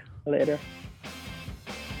 Later.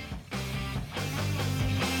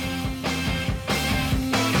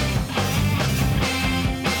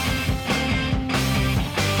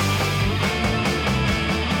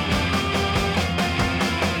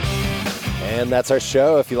 And that's our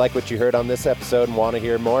show. If you like what you heard on this episode and want to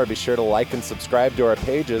hear more, be sure to like and subscribe to our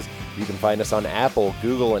pages. You can find us on Apple,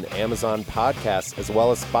 Google, and Amazon podcasts, as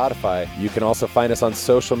well as Spotify. You can also find us on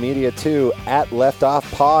social media, too, at Left Off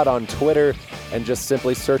Pod on Twitter, and just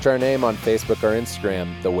simply search our name on Facebook or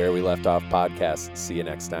Instagram, the Where We Left Off Podcast. See you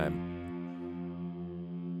next time.